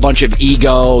don't get a bunch of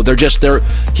ego.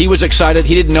 He was excited.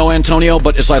 He didn't know Antonio,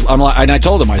 but it's like, and I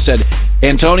told him, I said,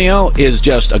 Antonio is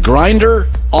just a grinder,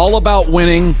 all about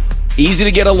winning, easy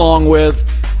to get along with.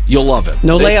 You'll love it.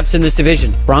 No layups in this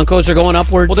division. Broncos are going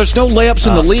upward. Well, there's no layups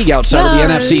in the league outside of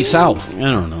the NFC South. I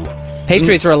don't know.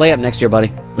 Patriots are a layup next year, buddy.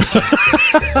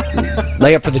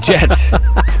 Layup for the Jets.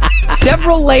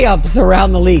 Several layups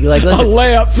around the league. Like, listen, a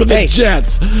layup for the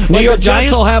Jets. New York the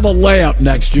Giants Jets will have a layup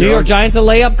next year. New York Giants a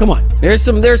layup? Come on. There's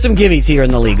some gimmies here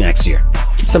in the league next year.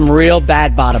 Some real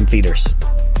bad bottom feeders.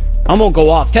 I won't go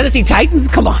off. Tennessee Titans?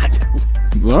 Come on.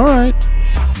 All right.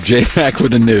 J-Mac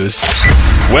with the news.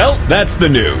 Well, that's the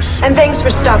news. And thanks for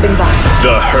stopping by.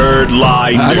 The Herd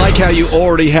Lie News. I like how you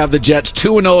already have the Jets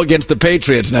 2-0 against the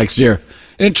Patriots next year.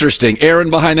 Interesting. Aaron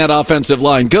behind that offensive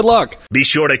line. Good luck. Be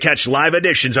sure to catch live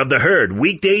editions of The Herd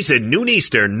weekdays at noon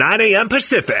Eastern, 9 a.m.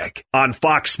 Pacific on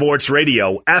Fox Sports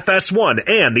Radio, FS1,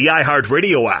 and the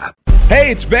iHeartRadio app.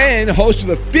 Hey, it's Ben, host of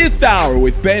The Fifth Hour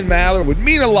with Ben Maller. It would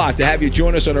mean a lot to have you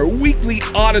join us on our weekly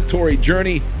auditory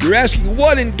journey. You're asking,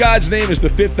 what in God's name is The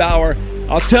Fifth Hour?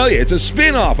 I'll tell you, it's a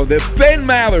spin-off of the Ben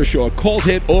Maller Show, a cult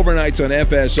hit overnights on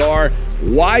FSR.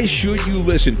 Why should you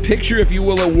listen? Picture, if you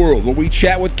will, a world where we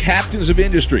chat with captains of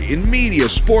industry in media,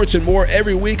 sports, and more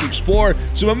every week. Explore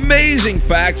some amazing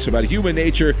facts about human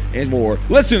nature and more.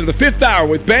 Listen to The Fifth Hour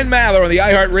with Ben Maller on the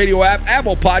iHeartRadio app,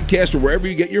 Apple Podcast, or wherever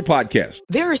you get your podcasts.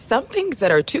 There are some things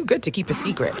that are too good to keep a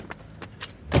secret.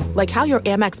 Like how your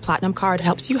Amex Platinum card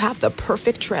helps you have the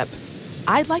perfect trip.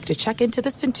 I'd like to check into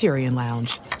the Centurion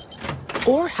Lounge.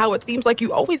 Or how it seems like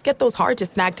you always get those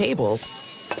hard-to-snag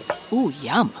tables. Ooh,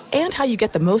 yum. And how you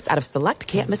get the most out of select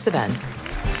can't-miss events.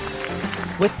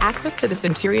 With access to the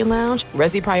Centurion Lounge,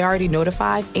 Resi Priority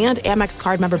Notified, and Amex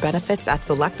card member benefits at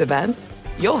select events,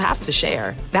 you'll have to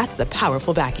share. That's the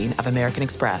powerful backing of American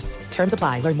Express. Terms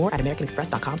apply. Learn more at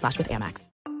americanexpress.com/withAmex.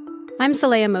 I'm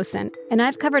Saleha Mohsen, and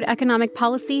I've covered economic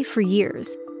policy for years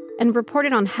and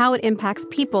reported on how it impacts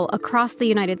people across the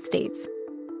United States.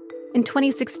 In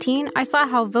 2016, I saw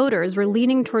how voters were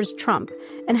leaning towards Trump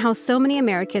and how so many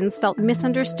Americans felt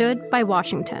misunderstood by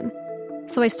Washington.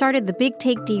 So I started the Big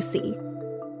Take DC.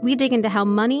 We dig into how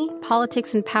money,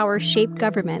 politics, and power shape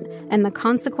government and the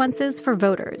consequences for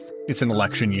voters. It's an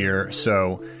election year,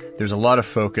 so there's a lot of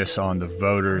focus on the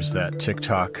voters that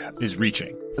TikTok is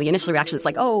reaching. The initial reaction is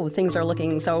like, oh, things are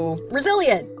looking so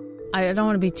resilient. I don't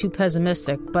want to be too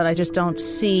pessimistic, but I just don't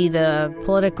see the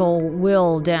political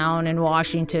will down in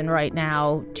Washington right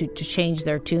now to change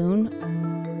their tune.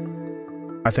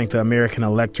 I think the American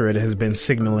electorate has been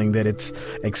signaling that it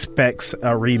expects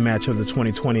a rematch of the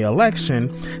 2020 election.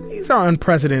 These are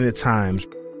unprecedented times.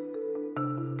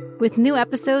 With new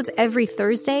episodes every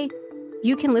Thursday,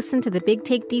 you can listen to the Big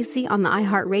Take DC on the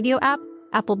iHeartRadio app,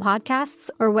 Apple Podcasts,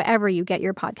 or wherever you get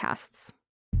your podcasts.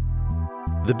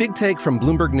 The Big Take from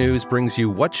Bloomberg News brings you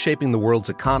what's shaping the world's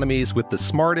economies with the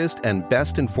smartest and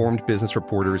best-informed business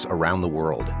reporters around the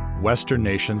world. Western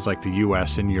nations like the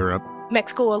U.S. and Europe.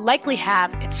 Mexico will likely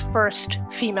have its first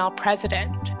female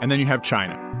president. And then you have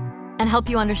China. And help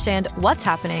you understand what's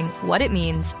happening, what it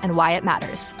means, and why it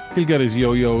matters. He'll get his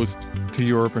yo-yos to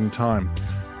Europe in time.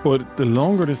 But the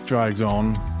longer this drags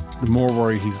on, the more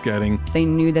worried he's getting. They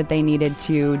knew that they needed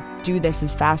to do this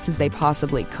as fast as they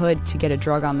possibly could to get a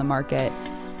drug on the market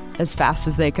as fast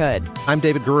as they could. I'm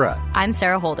David Gura. I'm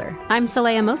Sarah Holder. I'm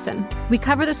Saleha Mohsen. We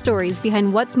cover the stories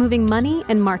behind what's moving money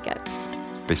and markets.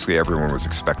 Basically, everyone was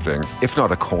expecting, if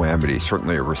not a calamity,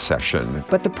 certainly a recession.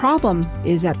 But the problem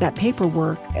is that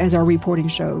paperwork, as our reporting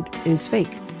showed, is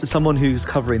fake. As someone who's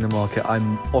covering the market,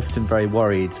 I'm often very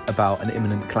worried about an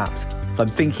imminent collapse. So I'm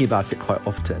thinking about it quite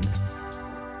often.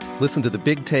 Listen to The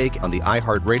Big Take on the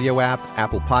iHeartRadio app,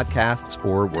 Apple Podcasts,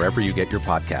 or wherever you get your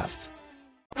podcasts.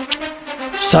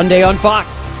 Sunday on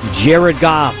Fox, Jared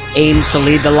Goff aims to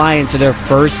lead the Lions to their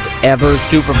first ever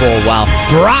Super Bowl, while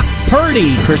Brock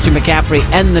Purdy, Christian McCaffrey,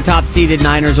 and the top-seeded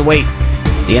Niners await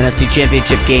the NFC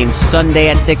Championship game Sunday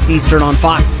at 6 Eastern on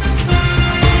Fox.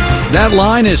 That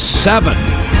line is 7.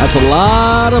 That's a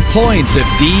lot of points if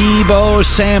Deebo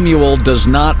Samuel does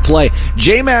not play.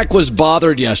 J-Mac was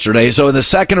bothered yesterday, so in the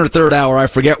second or third hour, I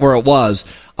forget where it was,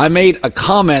 I made a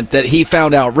comment that he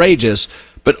found outrageous,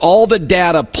 but all the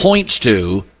data points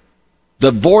to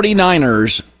the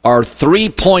 49ers are 3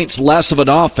 points less of an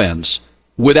offense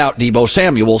without Deebo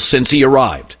Samuel since he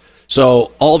arrived.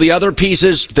 So all the other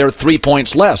pieces, they're 3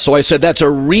 points less. So I said that's a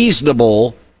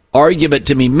reasonable argument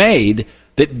to be made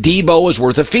that Deebo is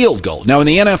worth a field goal. Now, in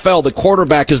the NFL, the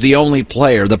quarterback is the only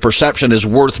player the perception is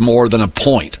worth more than a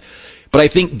point. But I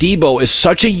think Debo is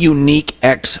such a unique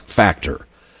X factor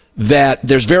that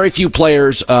there's very few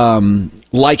players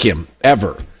like him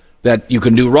ever. That you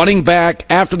can do running back,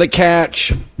 after the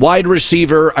catch, wide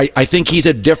receiver. I think he's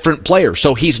a different player.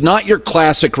 So he's not your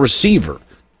classic receiver.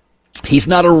 He's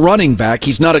not a running back.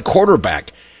 He's not a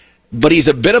quarterback. But he's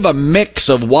a bit of a mix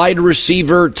of wide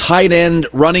receiver, tight end,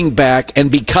 running back.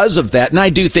 And because of that, and I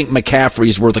do think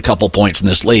McCaffrey's worth a couple points in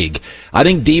this league. I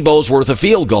think Debo's worth a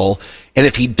field goal. And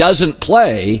if he doesn't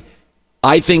play,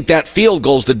 I think that field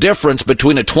goal's the difference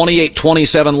between a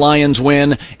 28-27 Lions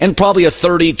win and probably a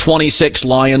 30-26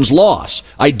 Lions loss.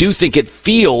 I do think it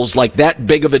feels like that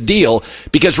big of a deal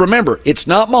because remember, it's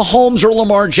not Mahomes or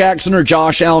Lamar Jackson or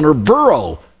Josh Allen or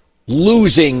Burrow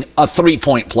losing a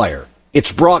 3-point player.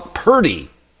 It's Brock Purdy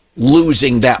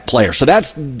losing that player. So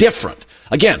that's different.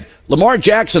 Again, Lamar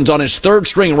Jackson's on his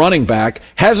third-string running back,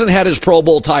 hasn't had his Pro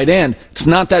Bowl tight end. It's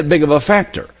not that big of a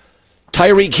factor.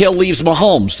 Tyreek Hill leaves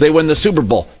Mahomes. They win the Super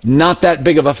Bowl. Not that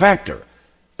big of a factor.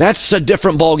 That's a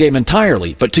different ballgame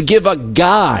entirely. But to give a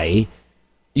guy,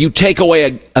 you take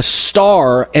away a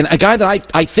star, and a guy that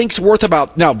I think's worth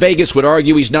about, now Vegas would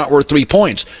argue he's not worth 3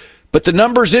 points. But the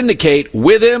numbers indicate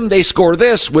with him, they score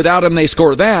this. Without him, they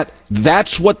score that.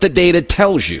 That's what the data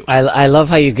tells you. I love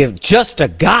how you give just a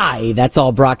guy. That's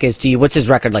all Brock is to you. What's his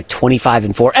record? Like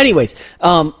 25-4. Anyways,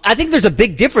 I think there's a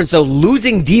big difference, though,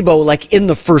 losing Debo like in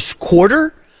the first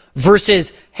quarter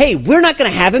versus, hey, we're not going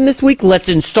to have him this week. Let's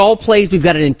install plays. We've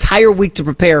got an entire week to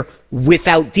prepare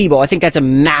without Debo. I think that's a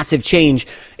massive change.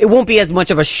 It won't be as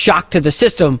much of a shock to the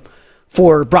system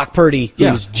for Brock Purdy,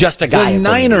 who's just a guy. The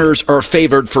Niners are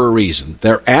favored for a reason.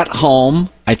 They're at home.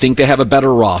 I think they have a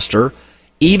better roster.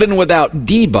 Even without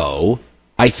Debo,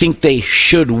 I think they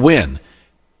should win.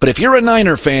 But if you're a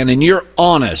Niner fan and you're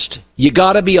honest, you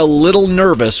got to be a little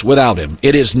nervous without him.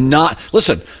 It is not.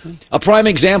 Listen, a prime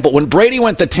example. When Brady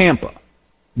went to Tampa,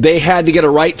 they had to get a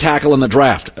right tackle in the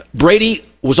draft. Brady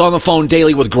was on the phone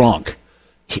daily with Gronk.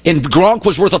 And Gronk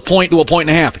was worth a point to a point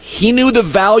and a half. He knew the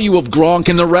value of Gronk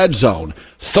in the red zone,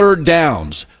 third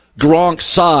downs, Gronk's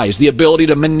size, the ability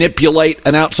to manipulate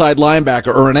an outside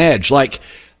linebacker or an edge. Like,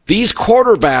 these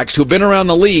quarterbacks who've been around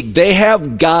the league, they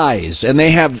have guys and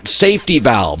they have safety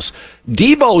valves.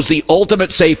 Debo's the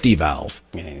ultimate safety valve.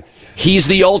 Yes. He's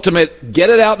the ultimate, get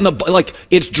it out in the, like,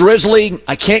 it's drizzling,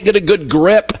 I can't get a good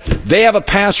grip. They have a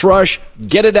pass rush,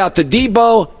 get it out to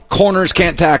Debo, corners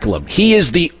can't tackle him. He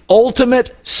is the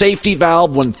ultimate safety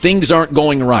valve when things aren't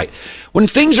going right. When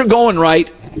things are going right,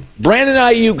 Brandon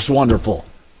Ayuk's wonderful.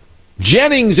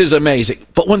 Jennings is amazing.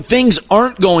 But when things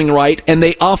aren't going right, and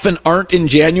they often aren't in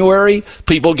January,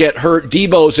 people get hurt.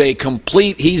 Debo's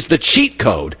he's the cheat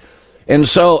code. And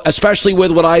so, especially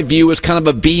with what I view as kind of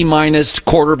a B-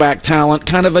 quarterback talent,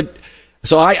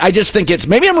 so I just think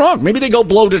maybe I'm wrong. Maybe they go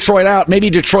blow Detroit out. Maybe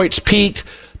Detroit's peaked.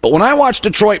 But when I watch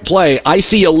Detroit play, I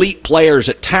see elite players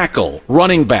at tackle,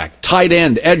 running back, tight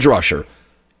end, edge rusher,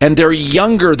 and they're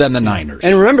younger than the Niners.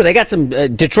 And remember, they got some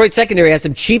Detroit secondary has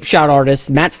some cheap shot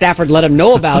artists. Matt Stafford let them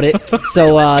know about it.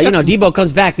 So, Debo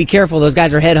comes back. Be careful. Those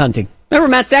guys are headhunting. Remember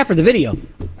Matt Stafford, the video.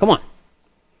 Come on.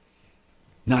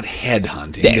 Not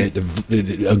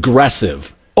headhunting.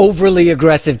 Aggressive. Overly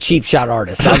aggressive cheap shot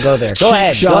artists. I'll go there. Go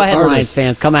ahead, Lions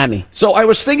fans. Come at me. So I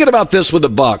was thinking about this with the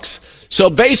Bucks. So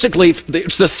basically,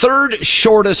 it's the third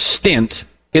shortest stint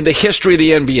in the history of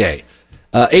the NBA.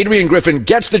 Adrian Griffin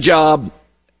gets the job.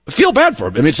 Feel bad for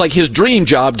him. I mean, it's like his dream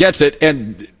job, gets it,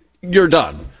 and you're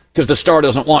done because the star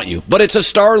doesn't want you. But it's a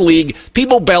star league.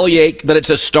 People bellyache that it's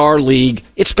a star league.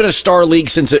 It's been a star league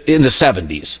since in the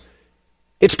 70s.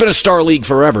 It's been a star league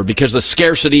forever because the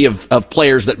scarcity of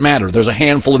players that matter. There's a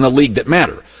handful in the league that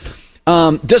matter.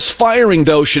 This firing,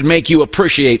 though, should make you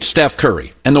appreciate Steph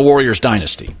Curry and the Warriors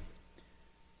dynasty.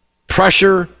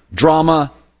 Pressure,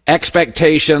 drama,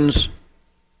 expectations,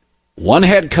 one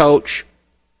head coach,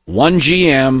 one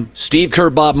GM, Steve Kerr,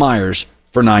 Bob Myers,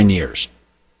 for 9 years.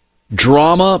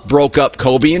 Drama broke up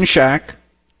Kobe and Shaq,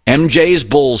 MJ's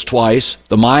Bulls twice,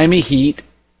 the Miami Heat,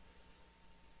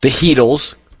 the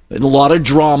Heatles, a lot of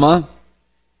drama.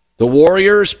 The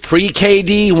Warriors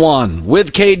pre-KD won,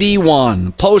 with KD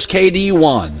won, post-KD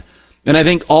won. And I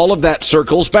think all of that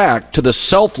circles back to the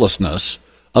selflessness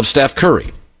of Steph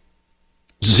Curry.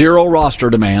 Zero roster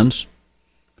demands.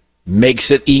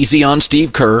 Makes it easy on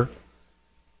Steve Kerr.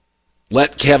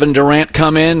 Let Kevin Durant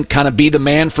come in, kind of be the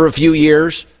man for a few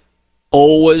years.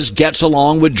 Always gets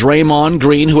along with Draymond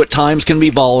Green, who at times can be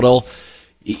volatile.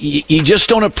 You just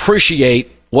don't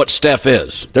appreciate what Steph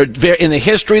is. They're in the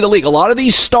history of the league. A lot of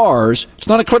these stars, it's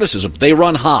not a criticism, they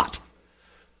run hot.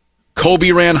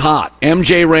 Kobe ran hot.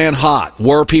 MJ ran hot.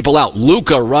 Wore people out.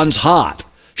 Luka runs hot.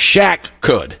 Shaq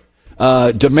could.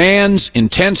 demands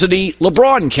intensity.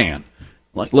 LeBron can.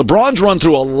 Like, LeBron's run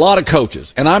through a lot of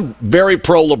coaches, and I'm very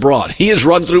pro LeBron. He has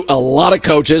run through a lot of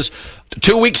coaches.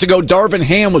 2 weeks ago, Darvin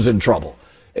Ham was in trouble.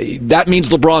 That means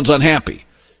LeBron's unhappy.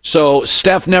 So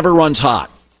Steph never runs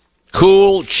hot.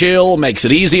 Cool, chill, makes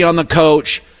it easy on the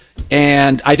coach.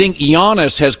 And I think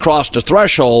Giannis has crossed a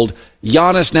threshold.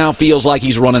 Giannis now feels like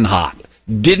he's running hot.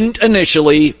 Didn't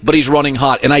initially, but he's running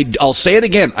hot. And I'll say it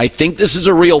again. I think this is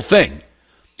a real thing.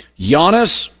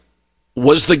 Giannis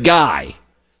was the guy.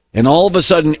 And all of a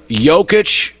sudden,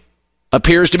 Jokic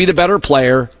appears to be the better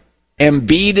player.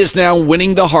 Embiid is now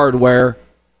winning the hardware.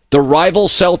 The rival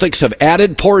Celtics have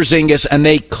added Porzingis, and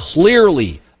they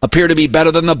clearly appear to be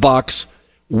better than the Bucks.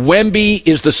 Wemby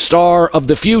is the star of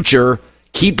the future.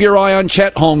 Keep your eye on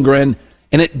Chet Holmgren.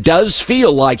 And it does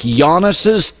feel like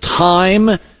Giannis's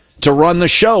time to run the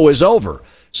show is over.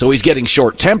 So he's getting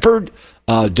short-tempered,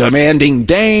 demanding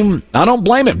Dame. I don't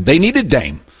blame him. They needed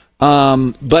Dame.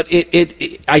 But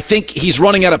I think he's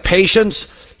running out of patience.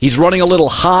 He's running a little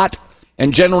hot.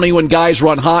 And generally when guys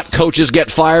run hot, coaches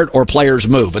get fired or players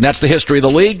move. And that's the history of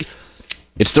the league.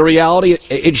 It's the reality.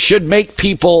 It should make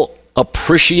people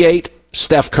appreciate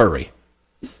Steph Curry.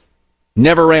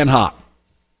 Never ran hot.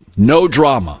 No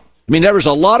drama. I mean, there was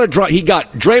a lot of drama. He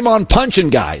got Draymond punching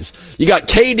guys. You got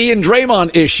KD and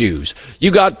Draymond issues.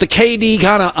 You got the KD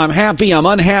kind of, I'm happy, I'm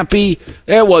unhappy.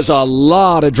 There was a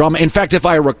lot of drama. In fact, if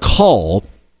I recall,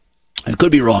 I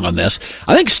could be wrong on this,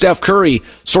 I think Steph Curry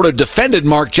sort of defended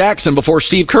Mark Jackson before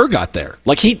Steve Kerr got there.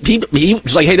 Like, he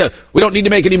was like, hey, we don't need to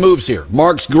make any moves here.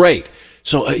 Mark's great.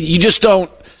 So you just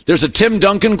don't, there's a Tim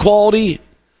Duncan quality.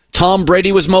 Tom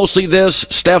Brady was mostly this.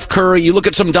 Steph Curry. You look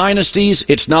at some dynasties.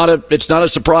 It's not a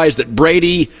surprise that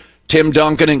Brady, Tim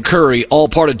Duncan, and Curry, all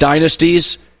part of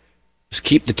dynasties. Just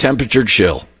keep the temperature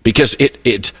chill because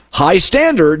it's high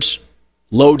standards,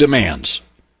 low demands.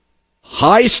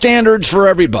 High standards for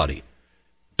everybody,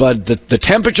 but the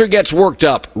temperature gets worked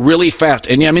up really fast.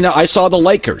 And I mean, I saw the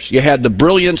Lakers. You had the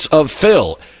brilliance of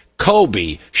Phil,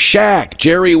 Kobe, Shaq,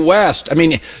 Jerry West. I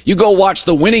mean, you go watch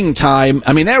the Winning Time.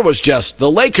 I mean, there was just,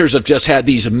 the Lakers have just had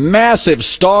these massive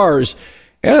stars,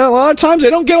 and a lot of times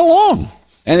they don't get along,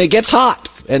 and it gets hot.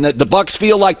 And the Bucks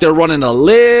feel like they're running a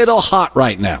little hot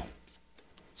right now.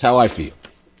 That's how I feel.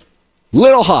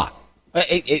 Little hot.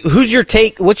 Who's your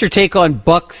take? What's your take on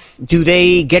Bucks? Do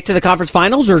they get to the conference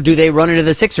finals, or do they run into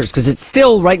the Sixers? Because it's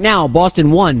still, right now,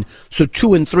 Boston won, so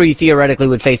 2 and 3 theoretically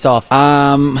would face off.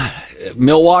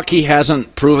 Milwaukee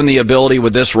hasn't proven the ability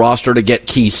with this roster to get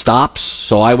key stops,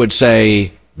 so I would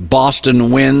say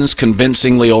Boston wins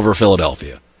convincingly over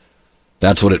Philadelphia.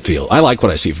 That's what it feels. I like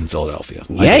what I see from Philadelphia.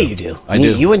 Yeah, you do. I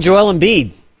do. You and Joel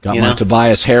Embiid. Got my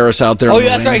Tobias Harris out there. Oh,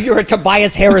 yeah, that's right. You're a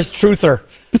Tobias Harris truther.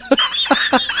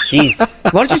 Jeez. Why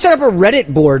don't you set up a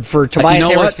Reddit board for Tobias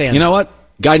Harris fans? You know what?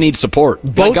 Guy needs support.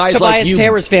 Both guys Tobias like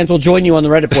Harris fans will join you on the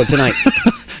Reddit board tonight.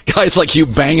 Guys like you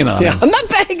banging on him. I'm not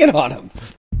banging on him.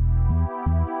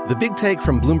 The Big Take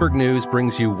from Bloomberg News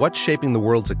brings you what's shaping the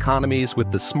world's economies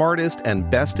with the smartest and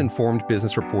best-informed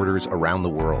business reporters around the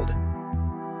world.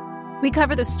 We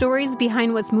cover the stories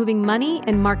behind what's moving money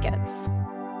and markets,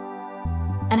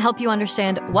 and help you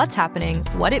understand what's happening,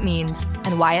 what it means,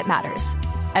 and why it matters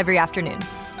every afternoon.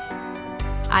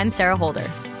 I'm Sarah Holder.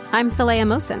 I'm Saleha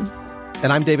Mohsin.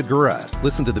 And I'm David Gura.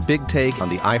 Listen to The Big Take on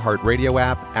the iHeartRadio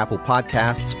app, Apple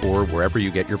Podcasts, or wherever you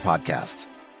get your podcasts.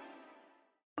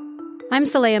 I'm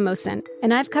Saleha Mohsin,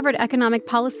 and I've covered economic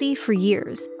policy for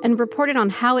years and reported on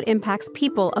how it impacts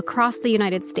people across the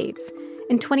United States.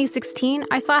 In 2016,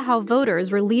 I saw how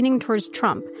voters were leaning towards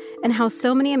Trump and how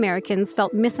so many Americans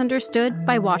felt misunderstood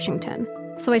by Washington.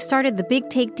 So I started the Big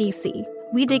Take DC.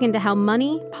 We dig into how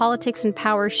money, politics, and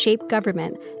power shape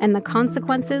government and the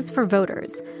consequences for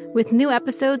voters. With new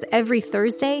episodes every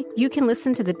Thursday, you can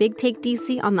listen to the Big Take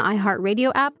DC on the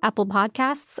iHeartRadio app, Apple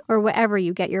Podcasts, or wherever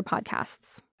you get your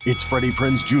podcasts. It's Freddie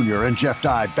Prinze Jr. and Jeff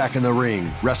Dye back in the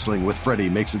ring. Wrestling with Freddie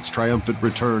makes its triumphant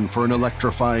return for an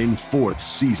electrifying 4th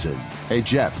season. Hey,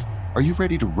 Jeff, are you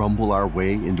ready to rumble our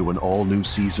way into an all-new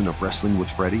season of Wrestling with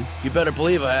Freddie? You better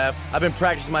believe I have. I've been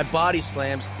practicing my body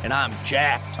slams, and I'm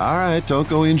jacked. All right, don't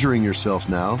go injuring yourself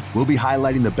now. We'll be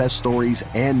highlighting the best stories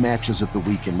and matches of the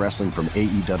week in wrestling from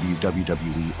AEW,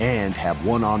 WWE, and have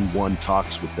one-on-one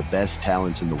talks with the best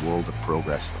talents in the world of pro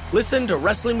wrestling. Listen to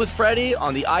Wrestling with Freddie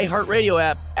on the iHeartRadio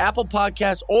app, Apple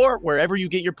Podcasts, or wherever you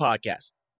get your podcasts.